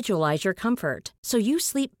individualize your comfort, so you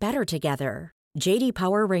sleep better together. J.D.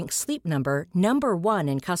 Power ranks Sleep Number number 1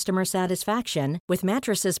 in customer satisfaction with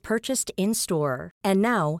mattresses purchased in-store. And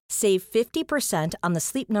now, save 50% on the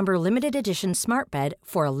Sleep Number Limited Edition Smart Bed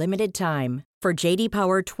for a limited time. For J.D.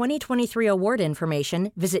 Power 2023 award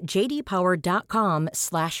information, visit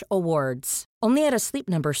jdpower.com/awards. Only at a Sleep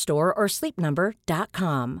Number store or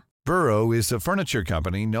sleepnumber.com. Burrow is a furniture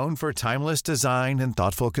company known for timeless design and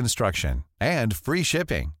thoughtful construction, and free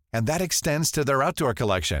shipping, and that extends to their outdoor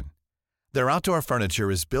collection. Their outdoor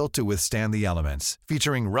furniture is built to withstand the elements,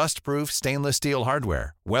 featuring rust-proof stainless steel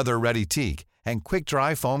hardware, weather-ready teak, and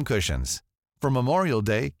quick-dry foam cushions. For Memorial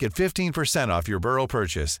Day, get 15% off your Burrow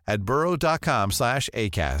purchase at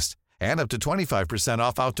burrow.com/ACAST, and up to 25%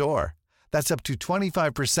 off outdoor. That's up to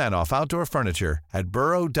 25% off outdoor furniture at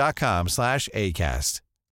burrow.com/ACAST.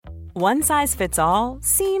 One size fits all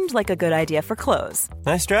seemed like a good idea for clothes.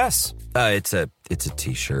 Nice dress. It's a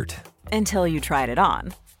t-shirt. Until you tried it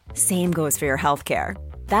on. Same goes for your healthcare.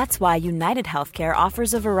 That's why United Healthcare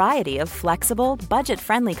offers a variety of flexible,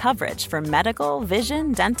 budget-friendly coverage for medical,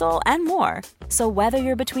 vision, dental, and more. So whether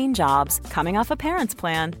you're between jobs, coming off a parent's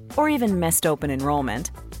plan, or even missed open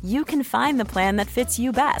enrollment, you can find the plan that fits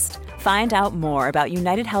you best. Find out more about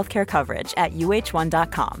United Healthcare coverage at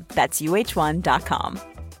uh1.com. That's uh1.com.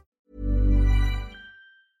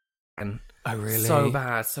 Oh, really? So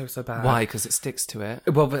bad, so bad. Why? Because it sticks to it?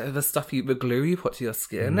 Well, the stuff the glue you put to your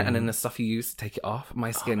skin, and then the stuff you use to take it off. My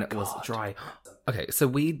skin was dry. Okay, so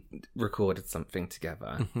we recorded something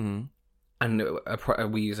together, and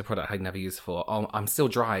we use a product I'd never used before. Oh, I'm still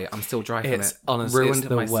dry. I'm still dry from It's it. honestly Ruined it's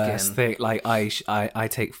the my worst skin. thing. Like I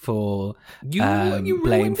take full You blame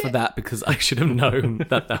ruined for it. that because I should have known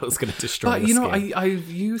that was going to destroy. But the you know, skin. I've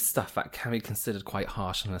used stuff that can be considered quite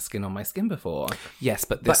harsh on my skin before. Yes,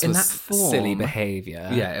 but this in was that form- silly behaviour.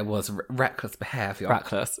 Yeah, it was reckless behaviour.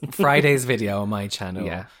 Reckless. Friday's video on my channel.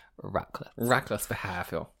 Yeah. Reckless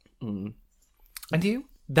behaviour. Mm. And you?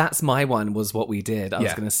 That's my one, was what we did. I was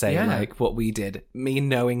Yeah. going to say, Yeah. like, what we did. Me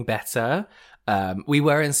knowing better. We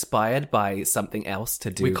were inspired by something else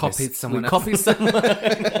to do. We copied someone We else. copied someone.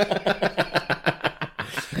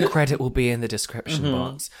 Credit will be in the description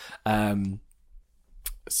box.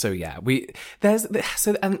 So yeah, going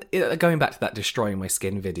back to that destroying my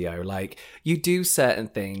skin video, like, you do certain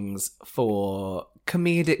things for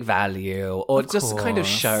comedic value or just kind of course.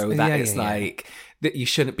 show that Yeah, it's yeah, yeah. like that you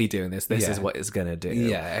shouldn't be doing this. This Yeah. is what it's gonna do.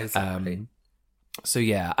 Yeah, exactly. So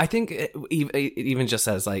yeah, I think it even just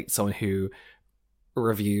as like someone who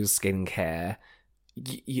reviews skincare,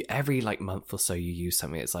 you every like month or so you use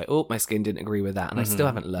something. It's like, oh, my skin didn't agree with that, and I still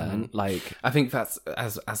haven't learned. Like, I think that's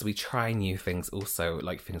as we try new things, also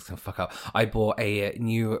like things can fuck up. I bought a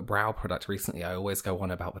new brow product recently. I always go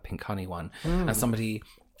on about the pink honey one, and somebody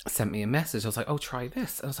sent me a message. I was like, oh, try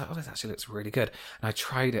this. I was like, oh, this actually looks really good. And I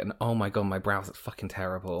tried it, and oh my god, my brows are fucking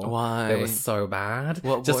terrible. Why? It was so bad.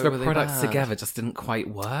 What just were the they products bad? together just didn't quite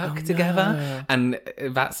work Oh, together, no. and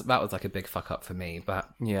that was like a big fuck up for me. But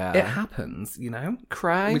Yeah. it happens, you know.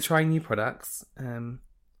 Christ. We try new products.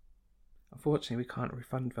 Unfortunately, we can't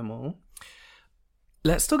refund them all.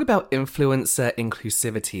 Let's talk about influencer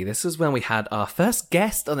inclusivity. This is when we had our first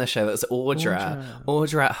guest on the show. That's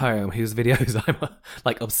Audra at home, whose videos I'm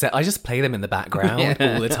like upset. I just play them in the background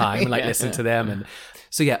all the time, and like listen to them. And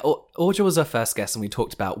so yeah, Audra was our first guest, and we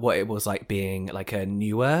talked about what it was like being like a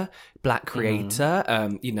newer Black creator.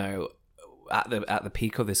 You know, at the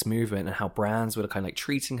peak of this movement, and how brands were kind of like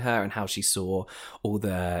treating her, and how she saw all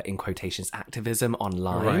the, in quotations, activism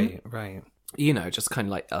online. Right. You know, just kind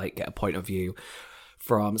of like get a point of view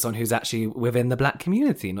from someone who's actually within the Black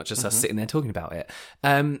community, not just us sitting there talking about it.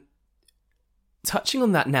 Touching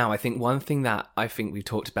on that now, I think one thing that I think we've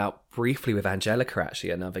talked about briefly with Angelica, actually,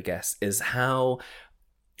 another guest, is how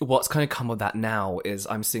what's kind of come of that now is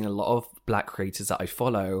I'm seeing a lot of Black creators that I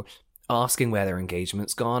follow asking where their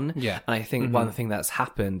engagement's gone. Yeah. And I think one thing that's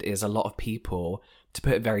happened is a lot of people, to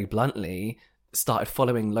put it very bluntly, started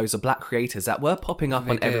following loads of Black creators that were popping up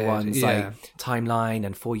on everyone's like timeline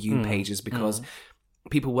and For You pages, because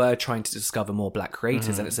people were trying to discover more Black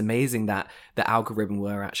creators, and it's amazing that the algorithm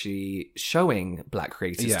were actually showing Black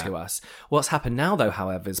creators to us. What's happened now, though,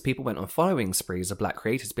 however, is people went on following sprees of Black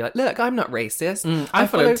creators to be like, look, I'm not racist. I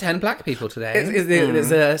followed 10 Black people today.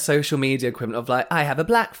 There's a social media equivalent of like, I have a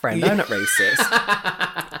Black friend, I'm not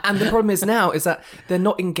racist. And the problem is now is that they're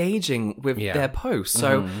not engaging with their posts.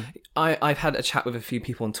 So I've had a chat with a few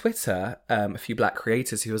people on Twitter, a few Black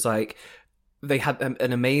creators who was like, they had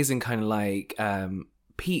an amazing kind of like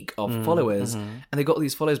peak of followers, and they got all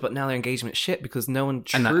these followers, but now their engagement's shit because no one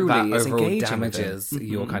truly that is overall engaging with damages it.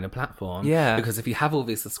 your kind of platform. Yeah. Because if you have all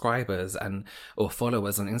these subscribers or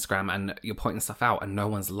followers on Instagram, and you're pointing stuff out and no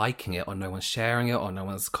one's liking it, or no one's sharing it, or no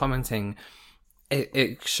one's commenting,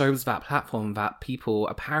 it shows that platform that people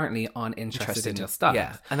apparently aren't interested in your stuff.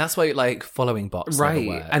 Yeah, and that's why like following bots never Right.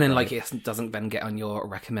 work, And then right? like it doesn't then get on your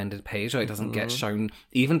recommended page, or it doesn't get shown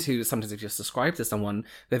even to, sometimes if you're subscribed to someone,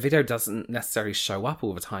 the video doesn't necessarily show up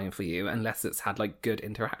all the time for you unless it's had like good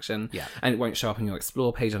interaction. Yeah. And it won't show up on your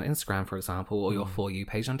explore page on Instagram, for example, or your For You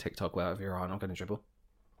page on TikTok, wherever you're on. I'm going to dribble.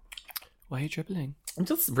 Why are you dribbling? I'm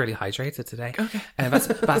just really hydrated today. Okay.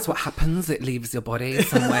 That's what happens. It leaves your body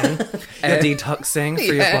some way. You're detoxing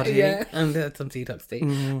through your body. Yeah, and some detox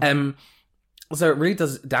tea. So it really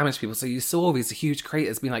does damage people. So you saw all these huge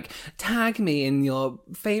creators being like, tag me in your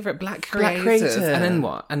favorite Black creators. creator. And then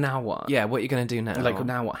what? And now what? Yeah, what are you going to do now? Like,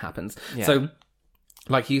 now what happens? Yeah. So,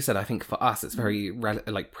 like you said, I think for us, it's very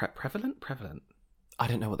prevalent. I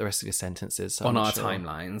don't know what the rest of your sentence is. So On I'm our not sure.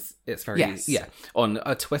 timelines, it's very Yes. on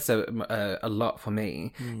Twitter. A lot for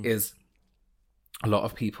me is a lot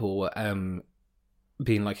of people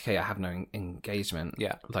being like, okay, I have no engagement.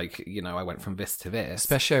 Yeah. Like, you know, I went from this to this.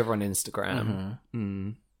 Especially over on Instagram.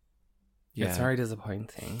 Yeah. It's very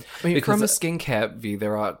disappointing. I mean, because from a skincare view,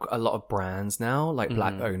 there are a lot of brands now, like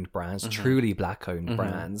Black-owned brands, truly Black-owned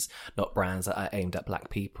brands, not brands that are aimed at Black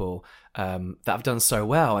people, that have done so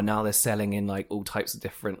well, and now they're selling in like all types of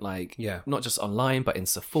different, like, not just online, but in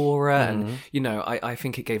Sephora, and you know, I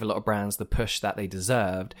think it gave a lot of brands the push that they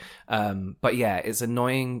deserved. But yeah, it's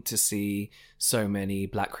annoying to see so many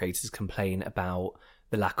Black creators complain about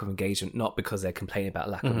the lack of engagement, not because they're complaining about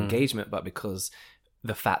lack of engagement, but because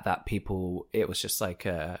the fact that people, it was just like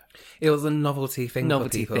it was a novelty thing for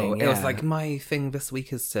people. thing, It was yeah. like, my thing this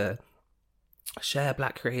week is to share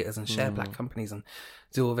black creators and share black companies and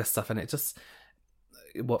do all this stuff, and it just,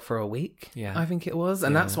 what, for a week? Yeah. I think it was.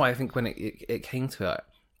 And that's why I think when it came to it,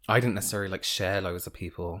 I didn't necessarily like share loads of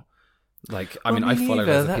people. Like, I mean, I follow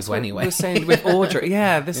loads of people anyway. We're saying with Audrey,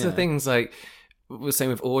 this is the things, like, we're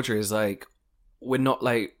saying with Audrey is like, we're not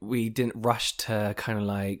like, we didn't rush to kind of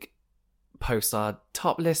like post our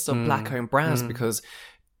top list of black-owned brands because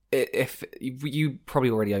if you probably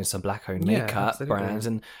already own some black-owned makeup brands,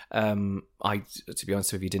 and I, to be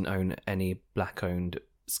honest with you, didn't own any black-owned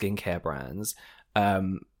skincare brands.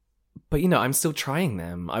 But, you know, I'm still trying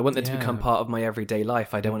them. I want them to become part of my everyday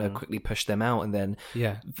life. I don't want to quickly push them out and then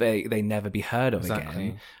they never be heard of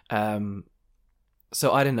again.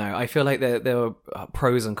 So I don't know. I feel like there were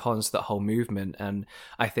pros and cons to that whole movement. And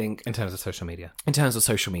I think... In terms of social media. In terms of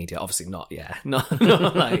social media, obviously not,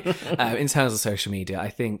 not like... in terms of social media, I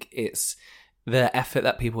think it's the effort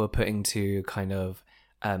that people are putting to kind of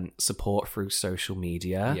support through social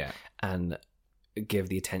media and give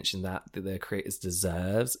the attention that the creators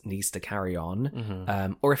deserves needs to carry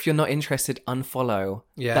on. Or if you're not interested, unfollow.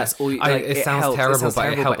 That's all. It sounds terrible,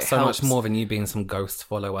 but it helps so much more than you being some ghost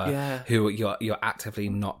follower who you're actively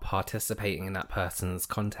not participating in that person's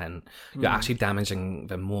content. You're actually damaging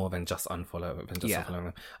them more than just unfollowing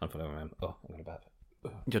them. Oh, I'm gonna burp.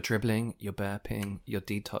 You're dribbling, you're burping, you're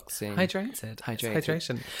detoxing.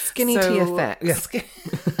 Hydration. Skinny tea effect. Yeah,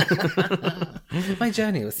 my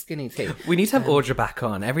journey was skinny tea. We need to have Audra back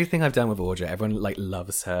on. Everything I've done with Audra, everyone like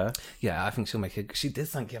loves her. Yeah, I think she'll make it. She did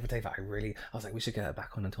something the other day that I was like, we should get her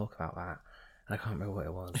back on and talk about that. And I can't remember what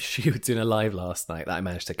it was. She was doing a live last night that I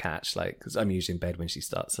managed to catch, like, because I'm usually in bed when she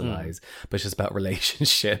starts the lives, but it's just about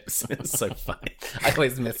relationships. It's so funny. I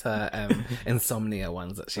always miss her insomnia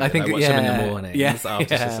ones that she did. I think I watch them in the morning after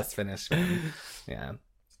she's just finished. Yeah.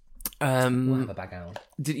 We'll have a bag out.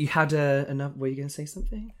 Did you had enough? Were you going to say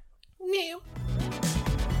something? No.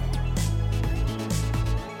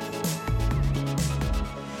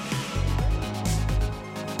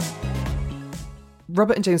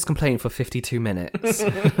 Robert and James complained for 52 minutes.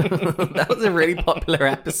 That was a really popular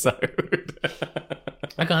episode.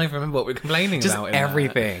 I can't even remember what we're complaining Just about. Just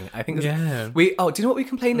everything. I think. Do you know what we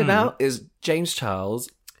complained about? Is James Charles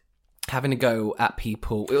having to go at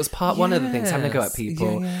people. It was part one of the things, having to go at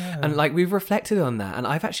people. And like, we've reflected on that. And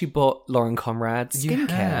I've actually bought Lauren Conrad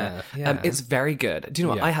skincare. It's very good. Do you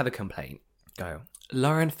know what? I have a complaint. Go.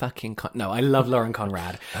 Lauren fucking no, I love Lauren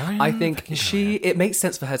Conrad. I think it makes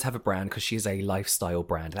sense for her to have a brand because she's a lifestyle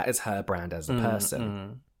brand. That is her brand as a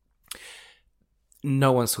person.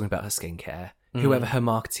 No one's talking about her skincare. Whoever her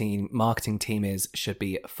marketing team is should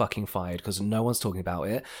be fucking fired because no one's talking about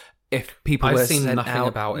it. If people I've were seen sent nothing out,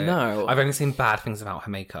 about it. No, I've only seen bad things about her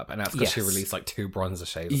makeup, and that's because she released like 2 bronzer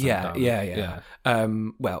shades. Yeah.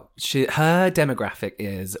 Well, her demographic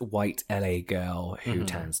is white LA girl who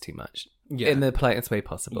tans too much. Yeah. In the politest way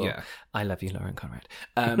possible. Yeah. I love you, Lauren Conrad.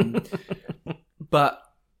 But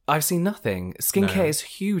I've seen nothing. Skincare is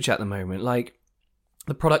huge at the moment. Like,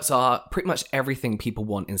 the products are pretty much everything people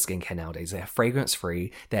want in skincare nowadays. They're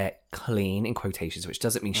fragrance-free. They're clean, in quotations, which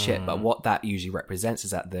doesn't mean shit. But what that usually represents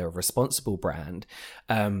is that they're a responsible brand.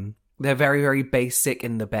 They're very, very basic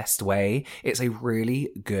in the best way. It's a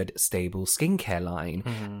really good, stable skincare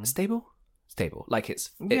line. Stable? Like,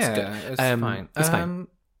 it's good. It's fine. It's fine.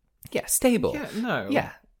 Yeah, stable. Yeah, no.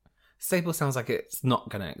 Yeah. Stable sounds like it's not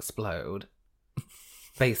going to explode.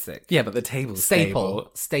 Basic. Yeah, but the table's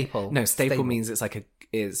stable. Staple. No, staple means it's like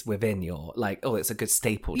is within your, like, oh, it's a good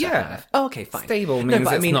staple to have. Oh, okay, fine. Stable means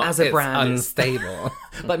but I mean, not, as a brand, unstable.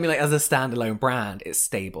 But I mean, like, as a standalone brand, it's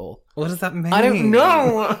stable. What does that mean? I don't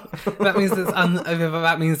know. That means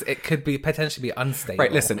that means it could be potentially be unstable.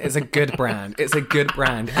 Right, listen, it's a good brand. It's a good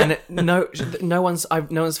brand, and no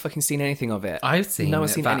one's fucking seen anything of it. I've seen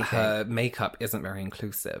anything. Her makeup isn't very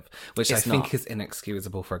inclusive, which I think is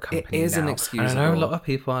inexcusable for a company. It is now. inexcusable. And I know a lot of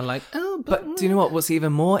people are like, oh, but do you know what's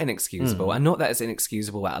even more inexcusable? And not that it's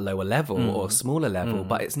inexcusable at a lower level or smaller level,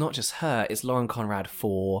 but it's not just her. It's Lauren Conrad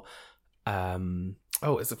for.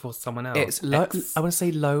 Oh, is it for someone else? It's I want to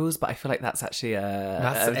say Lowe's, but I feel like that's actually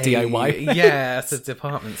a DIY. Yeah, it's a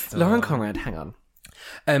department store. Lauren Conrad, hang on.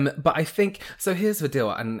 But I think, so here's the deal,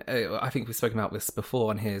 and I think we've spoken about this before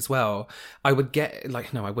on here as well. I would get,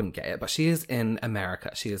 like, no, I wouldn't get it, but she is in America.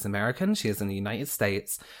 She is American. She is in the United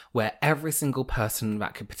States, where every single person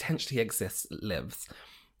that could potentially exist lives.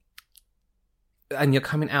 And you're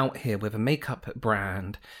coming out here with a makeup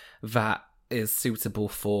brand that is suitable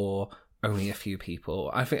for only a few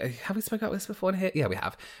people. I think, have we spoken about this before in here? Yeah, we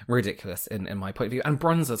have. Ridiculous in my point of view. And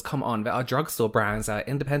bronzers, come on, there are drugstore brands, there are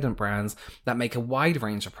independent brands that make a wide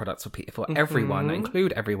range of products for everyone, that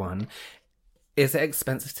include everyone. Is it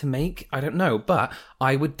expensive to make? I don't know, but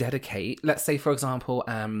I would dedicate, let's say, for example,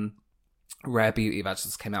 Rare Beauty that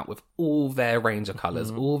just came out with all their range of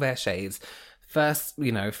colours, all their shades. First,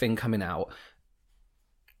 thing coming out.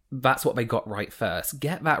 That's what they got right first.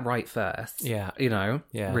 Get that right first. Yeah.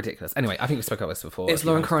 Yeah. Ridiculous. Anyway, I think we spoke about this before. It's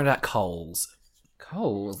Lauren Conrad at Kohl's.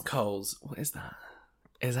 Kohl's. What is that?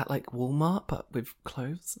 Is that like Walmart but with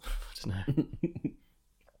clothes? I don't know.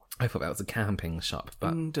 I thought that was a camping shop,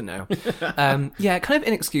 but don't know. Yeah, kind of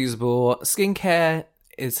inexcusable. Skincare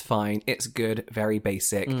is fine. It's good, very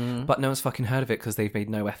basic, but no one's fucking heard of it because they've made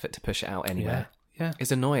no effort to push it out anywhere. Yeah.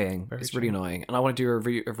 It's annoying. It's really annoying. And I want to do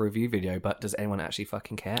a review video, but does anyone actually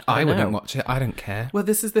fucking care? I wouldn't watch it. I don't care. Well,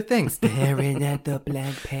 this is the thing. Staring at the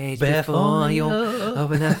blank page before you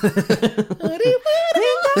open up.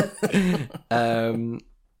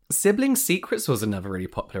 Sibling Secrets was another really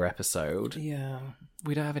popular episode. Yeah.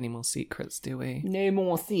 We don't have any more secrets, do we? No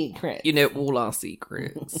more secrets. You know all our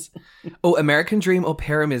secrets. American Dream or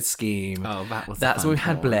Pyramid Scheme. Oh, that's when we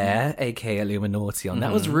had Blair, aka Illuminati, on.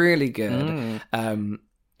 That was really good.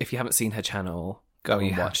 If you haven't seen her channel, go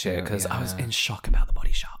and watch it, because I was in shock about the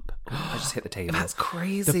Body Shop. I just hit the table. That's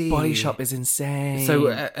crazy. The Body Shop is insane. So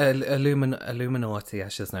Illuminati,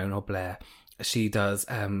 as she's known, or Blair, she does.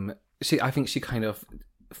 I think she kind of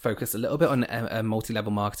focus a little bit on multi-level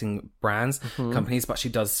marketing brands, companies, but she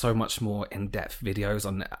does so much more in-depth videos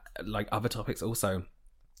on like other topics also.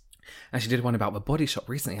 And she did one about the Body Shop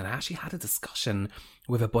recently, and I actually had a discussion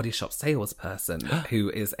with a Body Shop salesperson who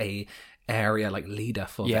is a area like leader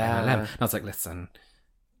for the MLM. And I was like, listen,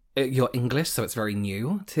 you're English, so it's very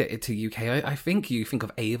new to UK. I think you think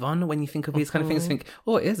of Avon when you think of these kind of things. You think,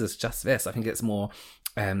 it's just this. I think it's more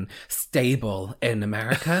stable in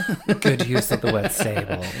America. Good use of the word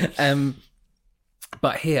stable.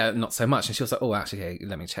 But here, not so much. And she was like, actually, okay,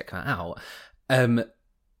 let me check that out. And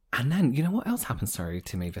then, you know what else happened,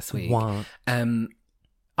 to me this week? What?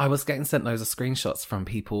 I was getting sent loads of screenshots from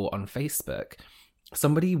people on Facebook.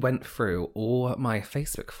 Somebody went through all my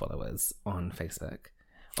Facebook followers on Facebook,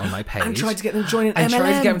 on my page. And tried to get them to join an MLM. And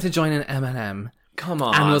tried to get them to join an MLM. Come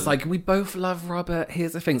on. And was like, we both love Robert.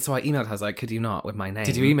 Here's the thing. So I emailed her. I was like, could you not with my name?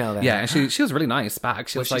 Did you email them? Yeah. And she was really nice back.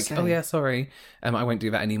 She was like, say? oh yeah, sorry. I won't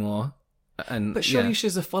do that anymore. But surely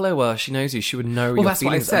she's a follower. She knows you. She would know. Well, that's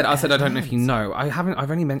what I said. I said, I don't know if you know.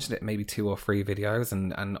 I've only mentioned it maybe 2 or 3 videos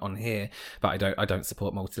and on here, but I don't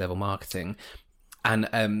support multi-level marketing.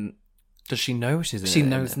 And does she know she's in She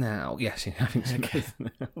knows now. Yeah, I think she knows now.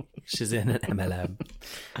 She's in an MLM.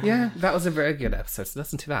 Yeah, that was a very good episode. So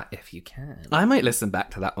listen to that if you can. I might listen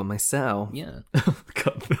back to that one myself. Yeah.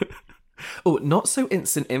 Not so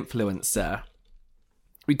instant influencer.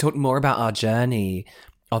 We talked more about our journey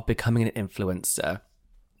of becoming an influencer.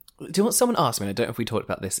 Do you want someone asked me, and I don't know if we talked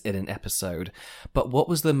about this in an episode, but what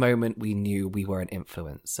was the moment we knew we were an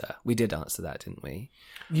influencer? We did answer that, didn't we?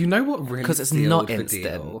 You know what really because it's sealed not the instant.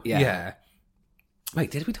 deal? Yeah. Wait,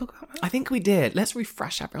 did we talk about that? I think we did. Let's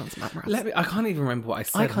refresh everyone's memories. I can't even remember what I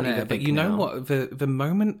said. I can't even but think you know now. what? The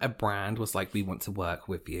moment a brand was like, we want to work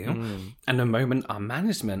with you, and the moment our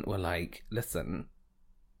management were like, listen,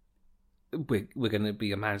 we're going to be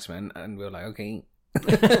your management, and we were like, okay.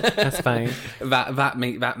 That's fine.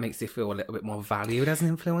 That makes you feel a little bit more valued as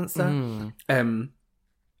an influencer.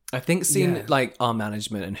 I think seeing like our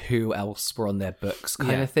management and who else were on their books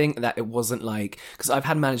kind of thing, that it wasn't like, because I've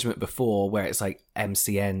had management before where it's like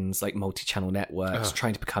MCNs, like multi-channel networks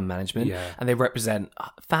trying to become management, and they represent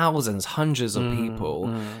thousands, hundreds of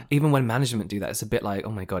people. Even when management do that, it's a bit like,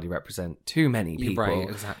 oh my god, you represent too many people. Right,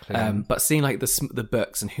 exactly. But seeing like the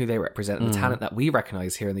books and who they represent and the talent that we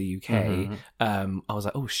recognize here in the UK, I was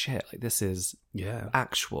like, oh shit, like this is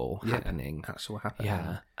actual happening. Actual happening.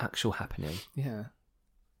 Yeah, actual happening. Yeah.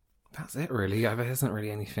 That's it, really. There isn't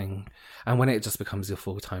really anything. And when it just becomes your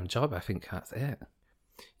full-time job, I think that's it.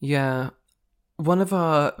 Yeah. One of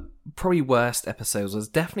our probably worst episodes was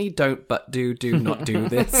definitely do not do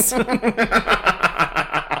this.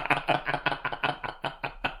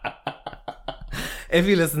 If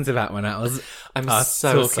you listen to that one, I'm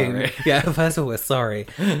so sorry. Yeah, first of all, we're sorry.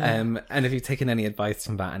 And if you've taken any advice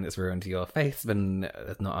from that and it's ruined your face, then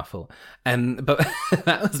it's not our fault. But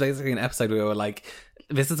that was basically an episode where we were like,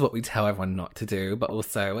 this is what we tell everyone not to do, but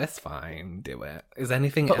also it's fine, do it. Is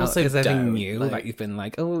anything But else? also Is anything don't, new like- that you've been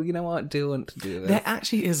like, oh, you know what, do want to do this? There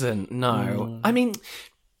actually isn't, no. I mean,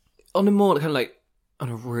 on a more kind of like, on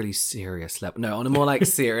a really serious level, no, on a more like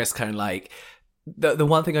serious kind of like, the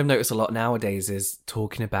one thing I've noticed a lot nowadays is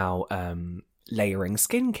talking about layering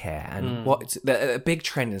skincare, and what a big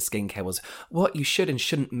trend in skincare was what you should and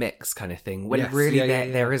shouldn't mix kind of thing, when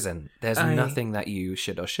there isn't. There's nothing that you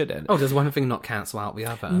should or shouldn't. Oh, does one thing not cancel out the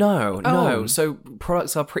other? No. So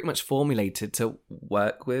products are pretty much formulated to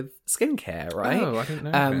work with skincare, right? Oh, I didn't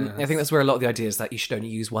know I think that's where a lot of the ideas that you should only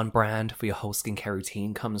use one brand for your whole skincare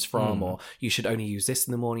routine comes from, or you should only use this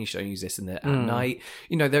in the morning, you should only use this at night.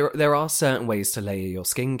 You know, there are certain ways to layer your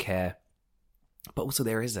skincare, but also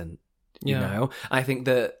there isn't. You know, I think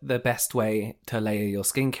the best way to layer your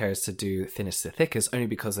skincare is to do thinnest to thickest, only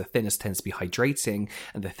because the thinnest tends to be hydrating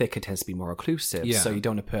and the thicker tends to be more occlusive. Yeah. So you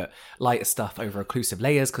don't want to put lighter stuff over occlusive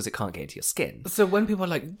layers because it can't get into your skin. So when people are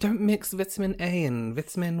like, don't mix vitamin A and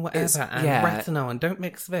vitamin whatever and retinol and don't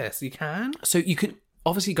mix this, you can? So you could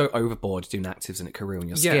obviously go overboard doing actives and it could ruin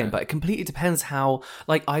your skin, but it completely depends how,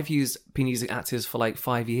 like, I've been using actives for like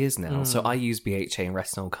 5 years now, so I use BHA and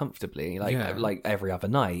retinol comfortably, like every other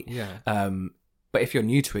night. But if you're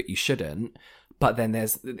new to it, you shouldn't. But then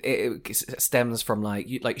it stems from like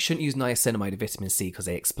you shouldn't use niacinamide and vitamin C because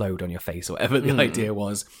they explode on your face or whatever the idea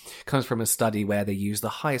was. Comes from a study where they use the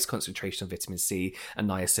highest concentration of vitamin C and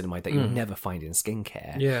niacinamide that you would never find in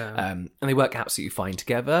skincare. And they work absolutely fine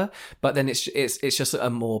together. But then it's just a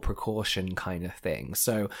more precaution kind of thing.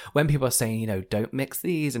 So when people are saying, you know, don't mix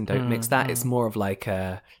these and don't mix that, it's more of like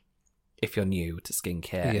a, if you're new to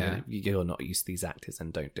skincare, and you're not used to these actives,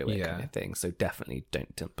 and don't do it kind of thing. So definitely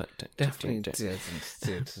don't.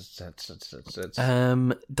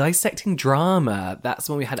 Dissecting drama. That's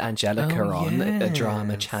when we had Angelica on, a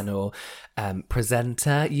drama channel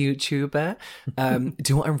presenter, YouTuber. Do you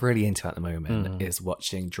know what I'm really into at the moment is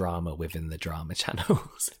watching drama within the drama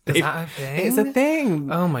channels. Is that a thing? It's a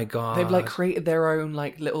thing. Oh my God. They've like created their own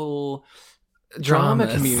like little drama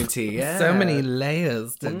community. So many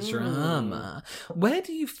layers to drama. Where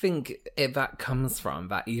do you think that comes from,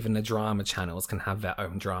 that even the drama channels can have their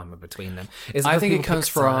own drama between them? I think it comes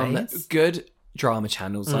from good drama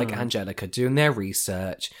channels like Angelica doing their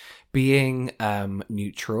research, being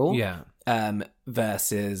neutral,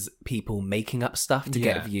 versus people making up stuff to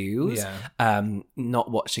get views,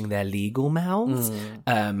 not watching their legal mouths,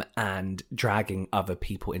 and dragging other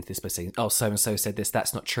people into this by saying, oh, so-and-so said this,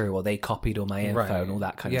 that's not true, or they copied all my info and all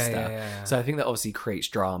that kind of stuff. So I think that obviously creates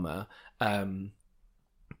drama.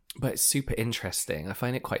 But it's super interesting. I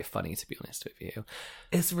find it quite funny, to be honest with you.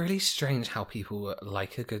 It's really strange how people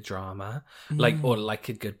like a good drama, like, or like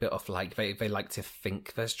a good bit of like they like to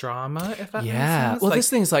think there's drama. If that makes sense. Well, this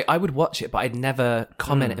thing's like I would watch it, but I'd never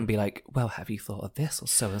comment and be like, "Well, have you thought of this?" or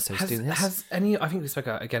 "So and so's doing this." Has any? I think we spoke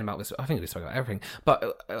again about this. I think we spoke about everything.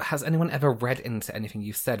 But has anyone ever read into anything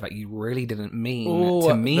you said that you really didn't mean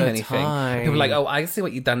to mean anything? People are like, "Oh, I see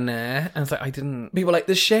what you've done there," and it's like I didn't. People are like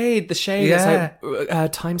the shade. Yeah. It's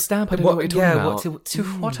like timestamp. I don't know what you're talking about. To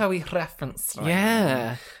what are we referencing? Yeah.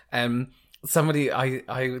 Somebody,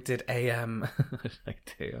 I did a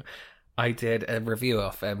I did a review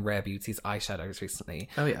of Rare Beauty's eyeshadows recently.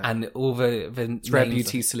 Oh yeah, and all the Rare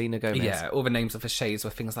Beauty Selena Gomez. Yeah, all the names of the shades were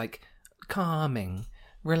things like calming,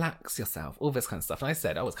 relax yourself, all this kind of stuff. And I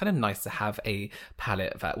said, oh, it's kind of nice to have a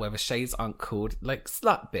palette where the shades aren't called like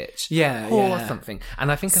slut bitch, or something.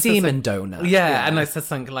 And I think semen donor, and I said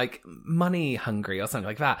something like money hungry or something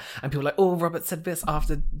like that. And people were like, oh, Robert said this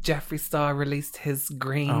after Jeffree Star released his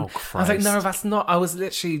green. Oh, Christ. I was like, no, that's not. I was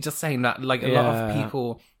literally just saying that like a lot of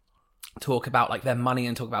people talk about like their money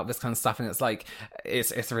and talk about this kind of stuff, and it's like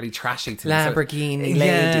it's really trashy to Lamborghini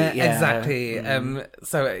lady. Exactly.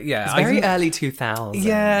 So it's very early 2000s.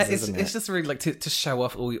 Yeah, it's just really like to show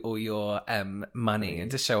off all your money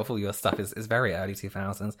and to show off all your stuff is very early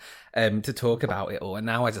 2000s. To talk about it all, and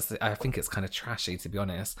now I think it's kind of trashy, to be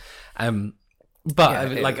honest. But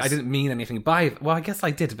I didn't mean anything by. Well, I guess I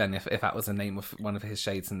did then if that was the name of one of his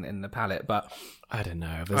shades in the palette. But I don't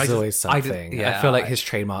know. There's always something. I feel like he's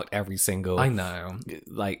trademarked every single. I know,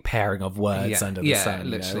 like pairing of words under the sun.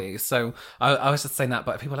 Literally. You know? So I was just saying that,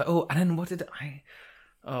 but people are like, oh, and then what did I?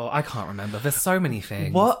 Oh, I can't remember. There's so many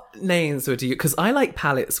things. What names would you... Because I like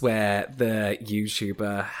palettes where the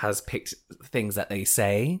YouTuber has picked things that they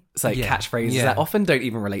say. It's like catchphrases that often don't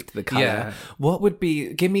even relate to the colour. Yeah. What would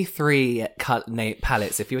be... Give me 3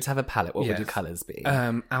 palettes. If you were to have a palette, what would your colours be?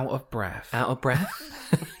 Out of breath. Out of breath?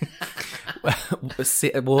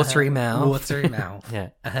 Watery mouth. Watery mouth.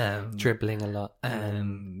 Yeah. Dribbling a lot.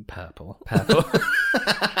 Purple.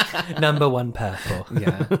 Number 1 purple.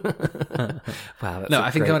 Yeah. Wow.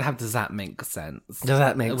 That's I think I would have Does That Make Sense? Does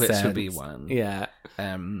that make sense? Which would be one. Yeah.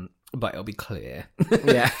 But it'll be clear.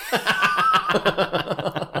 Yeah.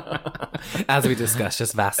 As we discussed,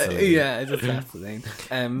 just Vaseline. Yeah, just Vaseline.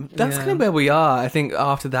 That's kind of where we are. I think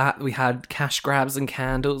after that, we had cash grabs and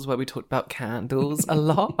candles, where we talked about candles a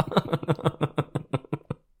lot.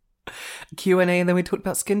 Q&A, and then we talked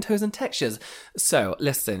about skin tones and textures. So,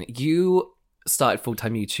 listen, you started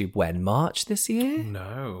full-time YouTube when? March this year?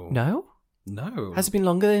 No. No? No. Has it been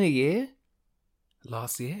longer than a year?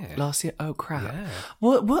 Last year. Last year? Oh, crap. Yeah.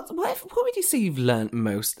 What would you say you've learnt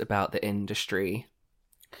most about the industry?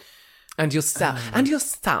 And yourself. And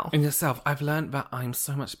yourself. I've learned that I'm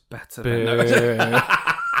so much better than... No.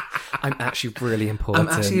 I'm actually really important.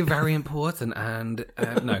 I'm actually very important, and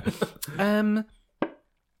no.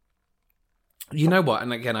 You know what?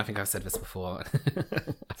 And again, I think I've said this before.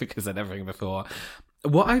 I think I've said everything before.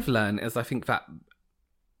 What I've learned is I think that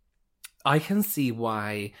I can see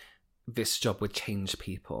why this job would change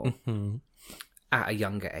people at a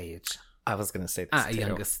younger age. I was going to say this at a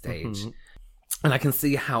younger stage. And I can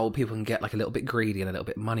see how people can get like a little bit greedy and a little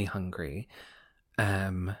bit money hungry.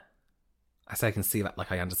 I say I can see that,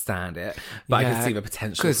 like I understand it, but I can see the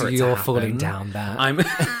potential for it to happen. Because you're falling down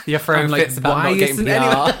that. You're throwing fits about why not getting isn't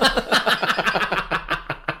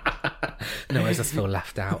No, I just feel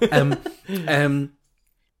left out.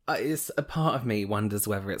 It's a part of me wonders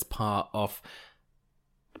whether it's part of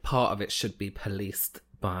it should be policed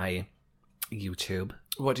by YouTube.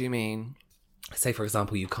 What do you mean? Say, for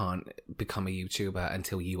example, you can't become a YouTuber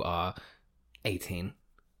until you are 18,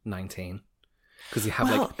 19. Because you have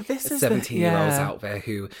 17-year-olds out there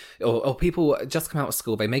who, or people just come out of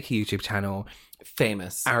school, they make a YouTube channel,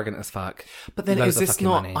 famous, arrogant as fuck. But then is this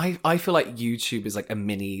not? Money. I feel like YouTube is like a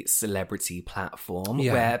mini celebrity platform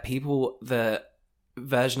where people, the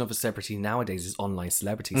version of a celebrity nowadays is online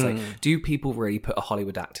celebrities. Like, do people really put a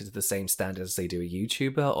Hollywood actor to the same standard as they do a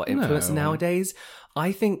YouTuber or influencer nowadays?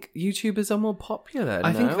 I think YouTubers are more popular.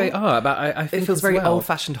 I think they are, but I think it feels very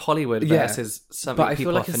old-fashioned Hollywood versus something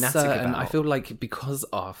people are fanatic about. I feel like because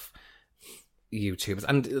of YouTubers,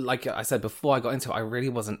 and like I said before I got into it, I really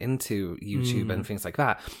wasn't into YouTube and things like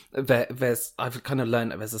that. I've kind of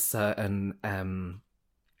learned that there's a certain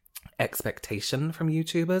expectation from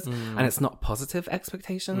YouTubers, and it's not positive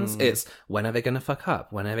expectations. It's when are they going to fuck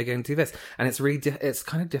up? When are they going to do this? And it's really it's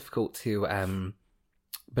kind of difficult to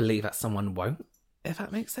believe that someone won't, if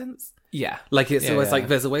that makes sense. Yeah, like it's always like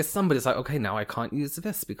there's always somebody's like, okay, now I can't use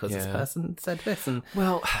this because this person said this. And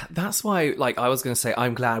well, that's why, like, I was going to say,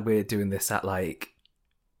 I'm glad we're doing this at like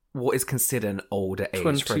what is considered an older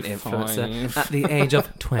age 25. For an influencer at the age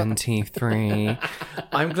of 23.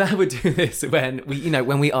 I'm glad we're doing this when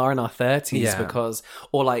we are in our 30s because,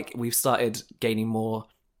 or like we've started gaining more.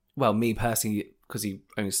 Well, me personally, because you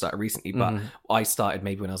only started recently, but I started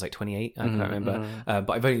maybe when I was like 28. I can't remember. But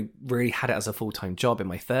I've only really had it as a full-time job in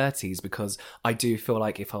my 30s because I do feel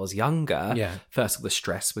like if I was younger, first of all, the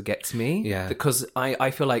stress would get to me. Yeah. Because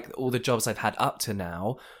I feel like all the jobs I've had up to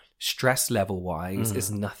now, stress level wise,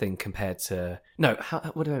 is nothing compared to... No,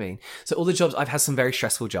 what do I mean? So all the jobs, I've had some very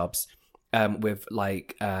stressful jobs with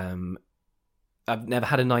like... I've never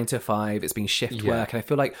had a 9 to 5. It's been shift work, and I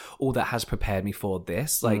feel like all that has prepared me for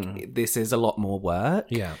this. Like this is a lot more work,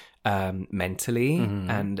 mentally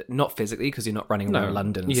and not physically because you're not running around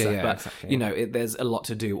London and stuff. But exactly. There's a lot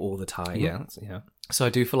to do all the time. Yeah. So I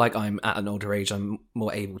do feel like I'm at an older age. I'm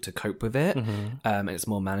more able to cope with it, and it's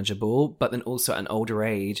more manageable. But then also at an older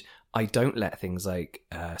age, I don't let things like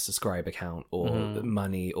subscriber count or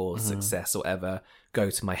money or success or whatever go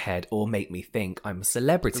to my head or make me think I'm a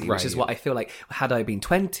celebrity, which is what I feel like had I been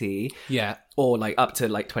 20 or like up to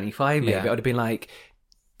like 25 maybe, I would have been like,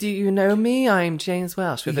 do you know me? I'm James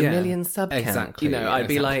Welsh with a million sub count. Exactly. I'd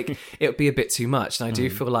be like, it would be a bit too much. And I do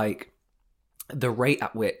feel like the rate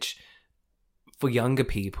at which for younger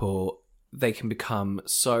people, they can become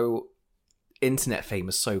so internet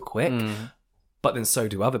famous so quick, but then so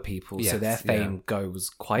do other people. So their fame goes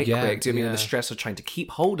quite quick. Do you mean the stress of trying to keep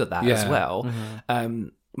hold of that as well?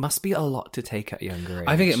 Must be a lot to take at a younger age.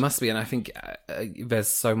 I think it must be, and I think there's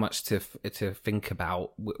so much to think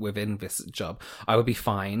about within this job. I would be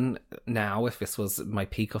fine now if this was my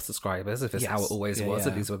peak of subscribers, if it's how it always was,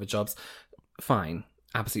 if these were the jobs. Fine,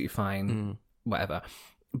 absolutely fine, whatever.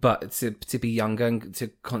 But to be younger and to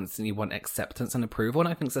constantly want acceptance and approval, and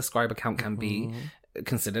I think subscriber count can be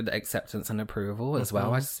considered acceptance and approval as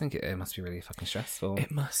well. I just think it must be really fucking stressful. It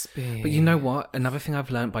must be. But you know what? Another thing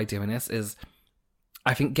I've learned by doing this is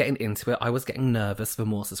I think getting into it, I was getting nervous the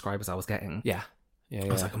more subscribers I was getting. I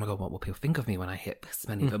was like, oh my God, what will people think of me when I hit this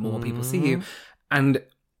many? The more people see you. And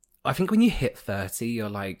I think when you hit 30, you're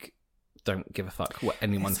like, don't give a fuck what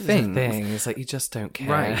anyone This is thinks. the thing. It's like, you just don't care.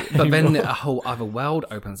 Right. But then a whole other world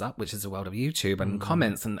opens up, which is the world of YouTube and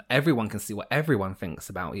comments, and everyone can see what everyone thinks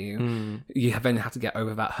about you. You then have to get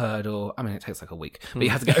over that hurdle. I mean, it takes like a week, but you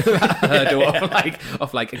have to get over that hurdle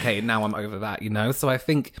of like, okay, now I'm over that, you know? So I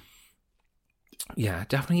think, yeah,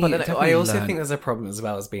 definitely. But then definitely I also learn. think there's a problem as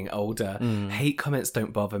well as being older. Hate comments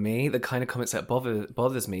don't bother me. The kind of comments that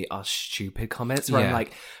bothers me are stupid comments where I'm Yeah.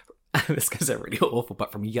 like, this goes out really awful,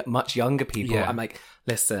 but from much younger people, Yeah. I'm like,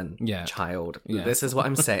 listen, Yeah. child, Yeah. this is what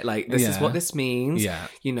I'm saying. Like, this is Yeah. what this means. Yeah.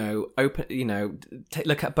 You know, open. You know,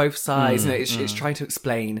 look at both sides. You know, it's trying to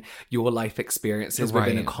explain your life experiences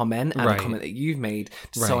within a Right. comment and Right. a comment that you've made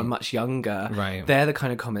to Right. someone much younger. Right. They're the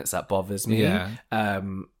kind of comments that bothers me. Yeah.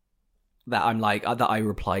 That I'm like, that I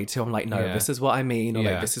reply to. I'm like, no, Yeah. this is what I mean, or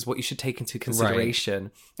Yeah. like, this is what you should take into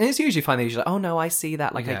consideration. And it's usually fine. They're usually like, oh no, I see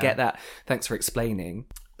that. Like, I Yeah. get that. Thanks for explaining.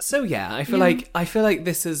 So yeah, I feel like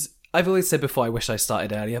this is. I've always said before, I wish I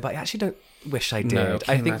started earlier, but I actually don't wish I did. No,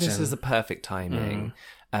 can I you think this imagine? is the perfect timing.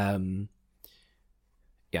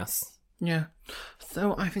 Yes. Yeah.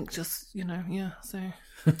 So I think just, you know, yeah, so.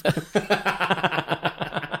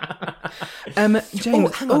 James,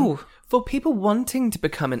 Oh, hang on. For people wanting to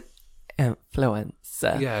become an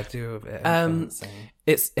influencer, Yeah, do a bit of influencing.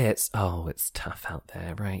 it's tough out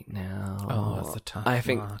there right now. Oh, it's a tough I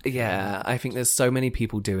think market. I think there's so many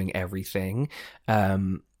people doing everything.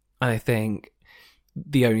 And I think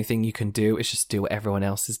the only thing you can do is just do what everyone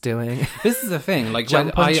else is doing. This is the thing. Like,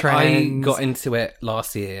 Jump when on I trends. got into it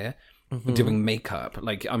last year, doing makeup.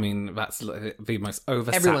 Like, I mean, that's like the most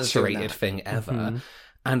Everyone's doing oversaturated that. thing ever.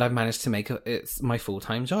 And I've managed to make it's my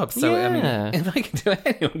full-time job. So, I Yeah. mean, if I can do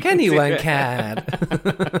it, Anyone do it. can.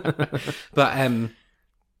 But,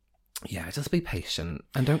 yeah, just be patient.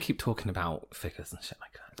 And don't keep talking about figures and shit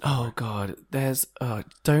like that. Oh God,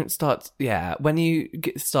 don't start. Yeah, when you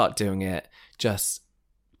start doing it, just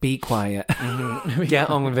be quiet. Get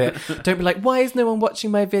on with it. Don't be like, why is no one watching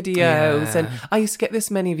my videos? Yeah. And I used to get this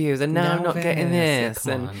many views, and now I'm not getting this.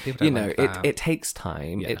 Yeah, come And on, people you don't know, like that. it takes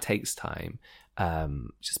time. Yeah. It takes time.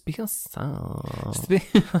 Just be yourself.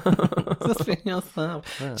 Just be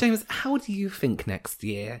yourself. James, how do you think next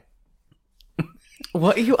year?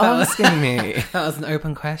 What are you asking me? That was an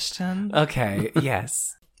open question. Okay.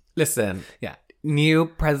 Yes. Listen. Yeah. New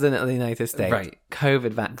president of the United States. Right.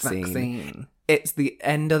 COVID vaccine. It's the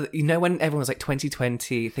end of, you know, when everyone was like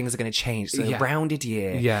 2020, things are going to change. So Yeah. a rounded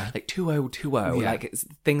year. Yeah. Like 2020. Yeah. Like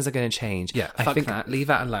things are going to change. Yeah, I fuck think that. Leave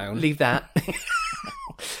that alone. Leave that.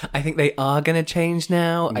 I think they are going to change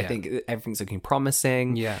now. I Yeah. think everything's looking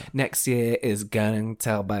promising. Yeah. Next year is going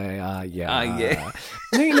to be, yeah. yeah.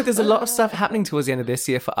 No, you know, there's a lot of stuff happening towards the end of this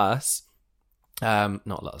year for us.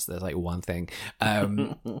 Not lots. There's like one thing.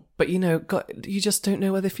 But you know, you just don't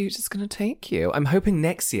know where the future's going to take you. I'm hoping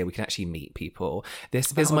next year we can actually meet people. This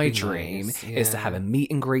That is would my be dream: nice, is to yeah. have a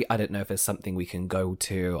meet and greet. I don't know if there's something we can go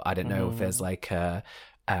to. I don't know if there's like a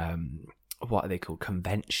what are they called?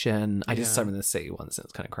 Convention. I did some in the city once. And it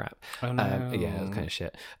was kind of crap. Oh, no. Yeah, it was kind of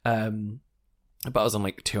shit. But I was on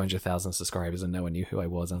like 200,000 subscribers and no one knew who I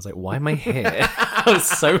was. I was like, why am I here? I was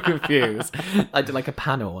so confused. I did like a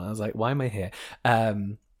panel and I was like, why am I here?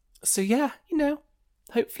 So yeah, you know,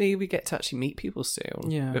 hopefully we get to actually meet people soon.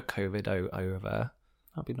 Yeah. With COVID over.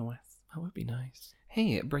 That'd be nice. That would be nice.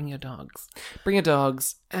 Hey, bring your dogs. Bring your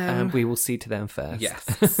dogs and we will see to them first. Yes.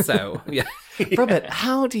 So, yeah. Robert,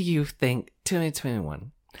 how do you think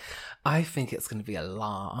 2021? I think it's going to be a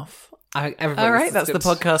laugh. All right, that's the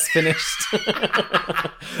podcast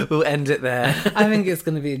finished. We'll end it there. I think it's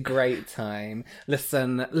going to be a great time.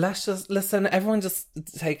 Listen, everyone just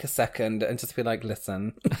take a second and just be like,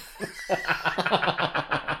 listen.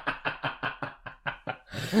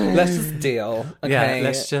 Let's just deal. Okay? Yeah,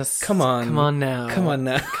 let's just... Come on now. Come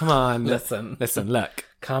on. Listen. Look.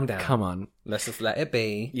 Calm down. Come on. Let's just let it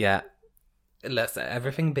be. Yeah. Let's let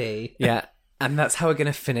everything be. Yeah. And that's how we're going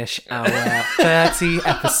to finish our 30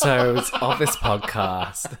 episodes of this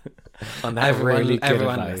podcast. On that really good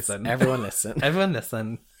advice. Listen. Everyone listen. Everyone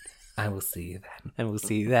listen. I will see you then. And we'll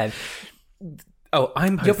see you then. Oh,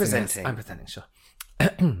 I'm You're hosting this. presenting. I'm presenting, sure.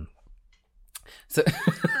 So,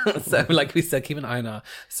 like we said, keep an eye on our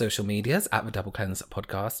social medias at the Double Cleanse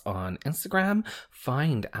Podcast on Instagram.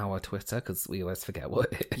 Find our Twitter because we always forget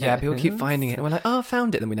what it Yeah, people keep is. finding it. And we're like, oh, I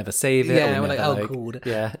found it. Then we never save it. Yeah, or we're we like, never, oh, cool.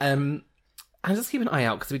 Yeah. And just keep an eye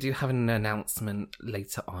out because we do have an announcement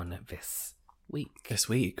later on this week. This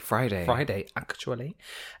week, Friday. Friday, actually.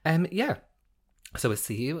 Yeah. So we'll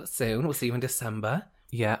see you soon. We'll see you in December.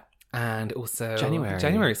 Yeah. And also January.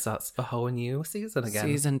 January starts the whole new season again.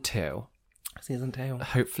 Season 2. season 2.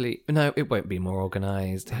 Hopefully, no, it won't be more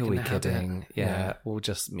organised. Who are we can have kidding? it. Yeah, Yeah. we'll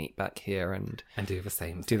just meet back here and do the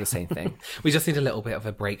same. Do the same thing. We just need a little bit of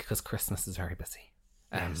a break because Christmas is very busy.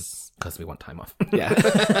 Because we want time off. Yeah.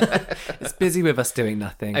 It's busy with us doing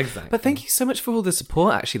nothing. Exactly. But thank you so much for all the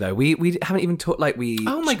support, actually, though. We haven't even talked, like,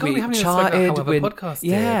 Oh my God, we haven't even spoken about how other podcasts did.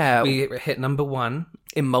 Yeah. We hit number 1.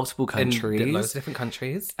 In multiple countries. In loads of different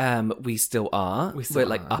countries. We still are. We're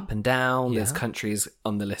like up and down. There's countries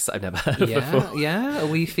on the list that I've never heard of before. Yeah.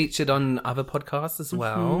 We featured on other podcasts as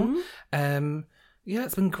well. Mm-hmm. Yeah,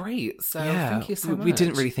 it's been great. So thank you so much. We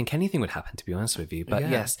didn't really think anything would happen, to be honest with you. But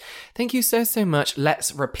yes, thank you so much.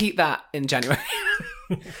 Let's repeat that in January.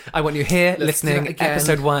 I want you here listening.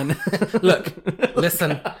 Episode 1. Look,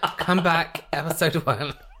 listen, come back. Episode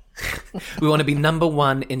 1. We want to be number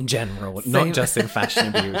 1 in general, not just in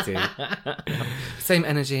fashion and beauty. Same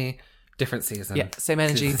energy, different season. Yeah, same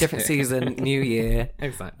energy, different season, new year.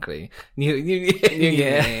 Exactly. New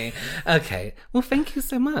year. Okay. Well, thank you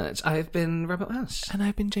so much. I've been Robert Welsh. And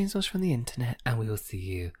I've been James Welsh from the internet. And we will see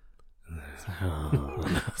you.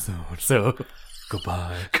 So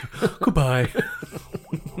goodbye. Goodbye.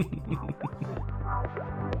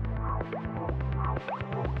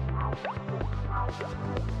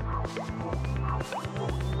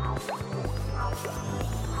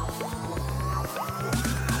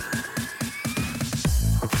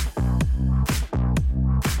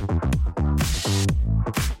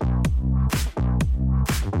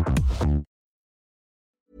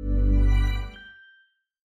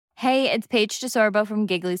 Hey, it's Paige DeSorbo from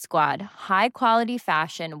Giggly Squad. High quality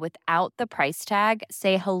fashion without the price tag.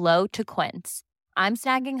 Say hello to Quince. I'm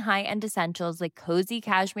snagging high-end essentials like cozy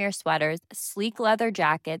cashmere sweaters, sleek leather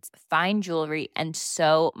jackets, fine jewelry, and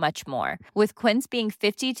so much more. With Quince being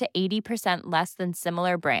 50 to 80% less than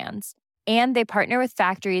similar brands. And they partner with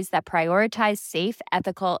factories that prioritize safe,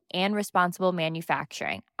 ethical, and responsible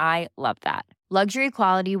manufacturing. I love that. Luxury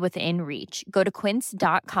quality within reach. Go to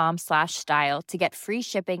quince.com/style to get free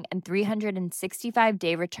shipping and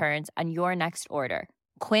 365-day returns on your next order.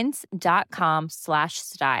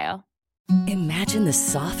 Quince.com/style. Imagine the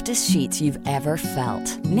softest sheets you've ever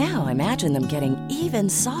felt. Now imagine them getting even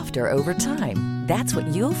softer over time. That's what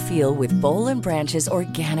you'll feel with Boll & Branch's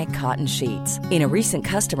organic cotton sheets. In a recent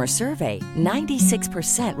customer survey,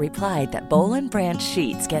 96% replied that Boll & Branch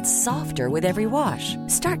sheets get softer with every wash.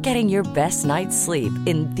 Start getting your best night's sleep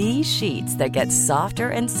in these sheets that get softer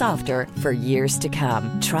and softer for years to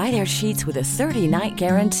come. Try their sheets with a 30-night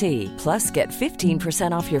guarantee. Plus, get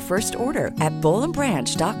 15% off your first order at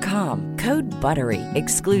bollandbranch.com. Code BUTTERY.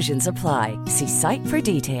 Exclusions apply. See site for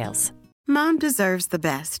details. Mom deserves the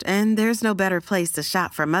best, and there's no better place to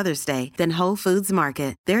shop for Mother's Day than Whole Foods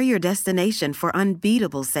Market. They're your destination for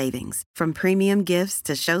unbeatable savings, from premium gifts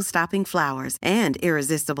to show-stopping flowers and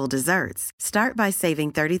irresistible desserts. Start by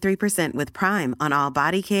saving 33% with Prime on all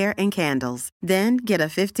body care and candles. Then get a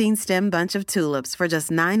 15-stem bunch of tulips for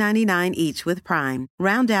just $9.99 each with Prime.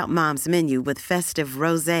 Round out Mom's menu with festive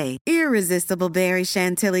rosé, irresistible berry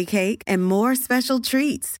chantilly cake, and more special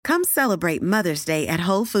treats. Come celebrate Mother's Day at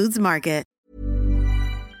Whole Foods Market.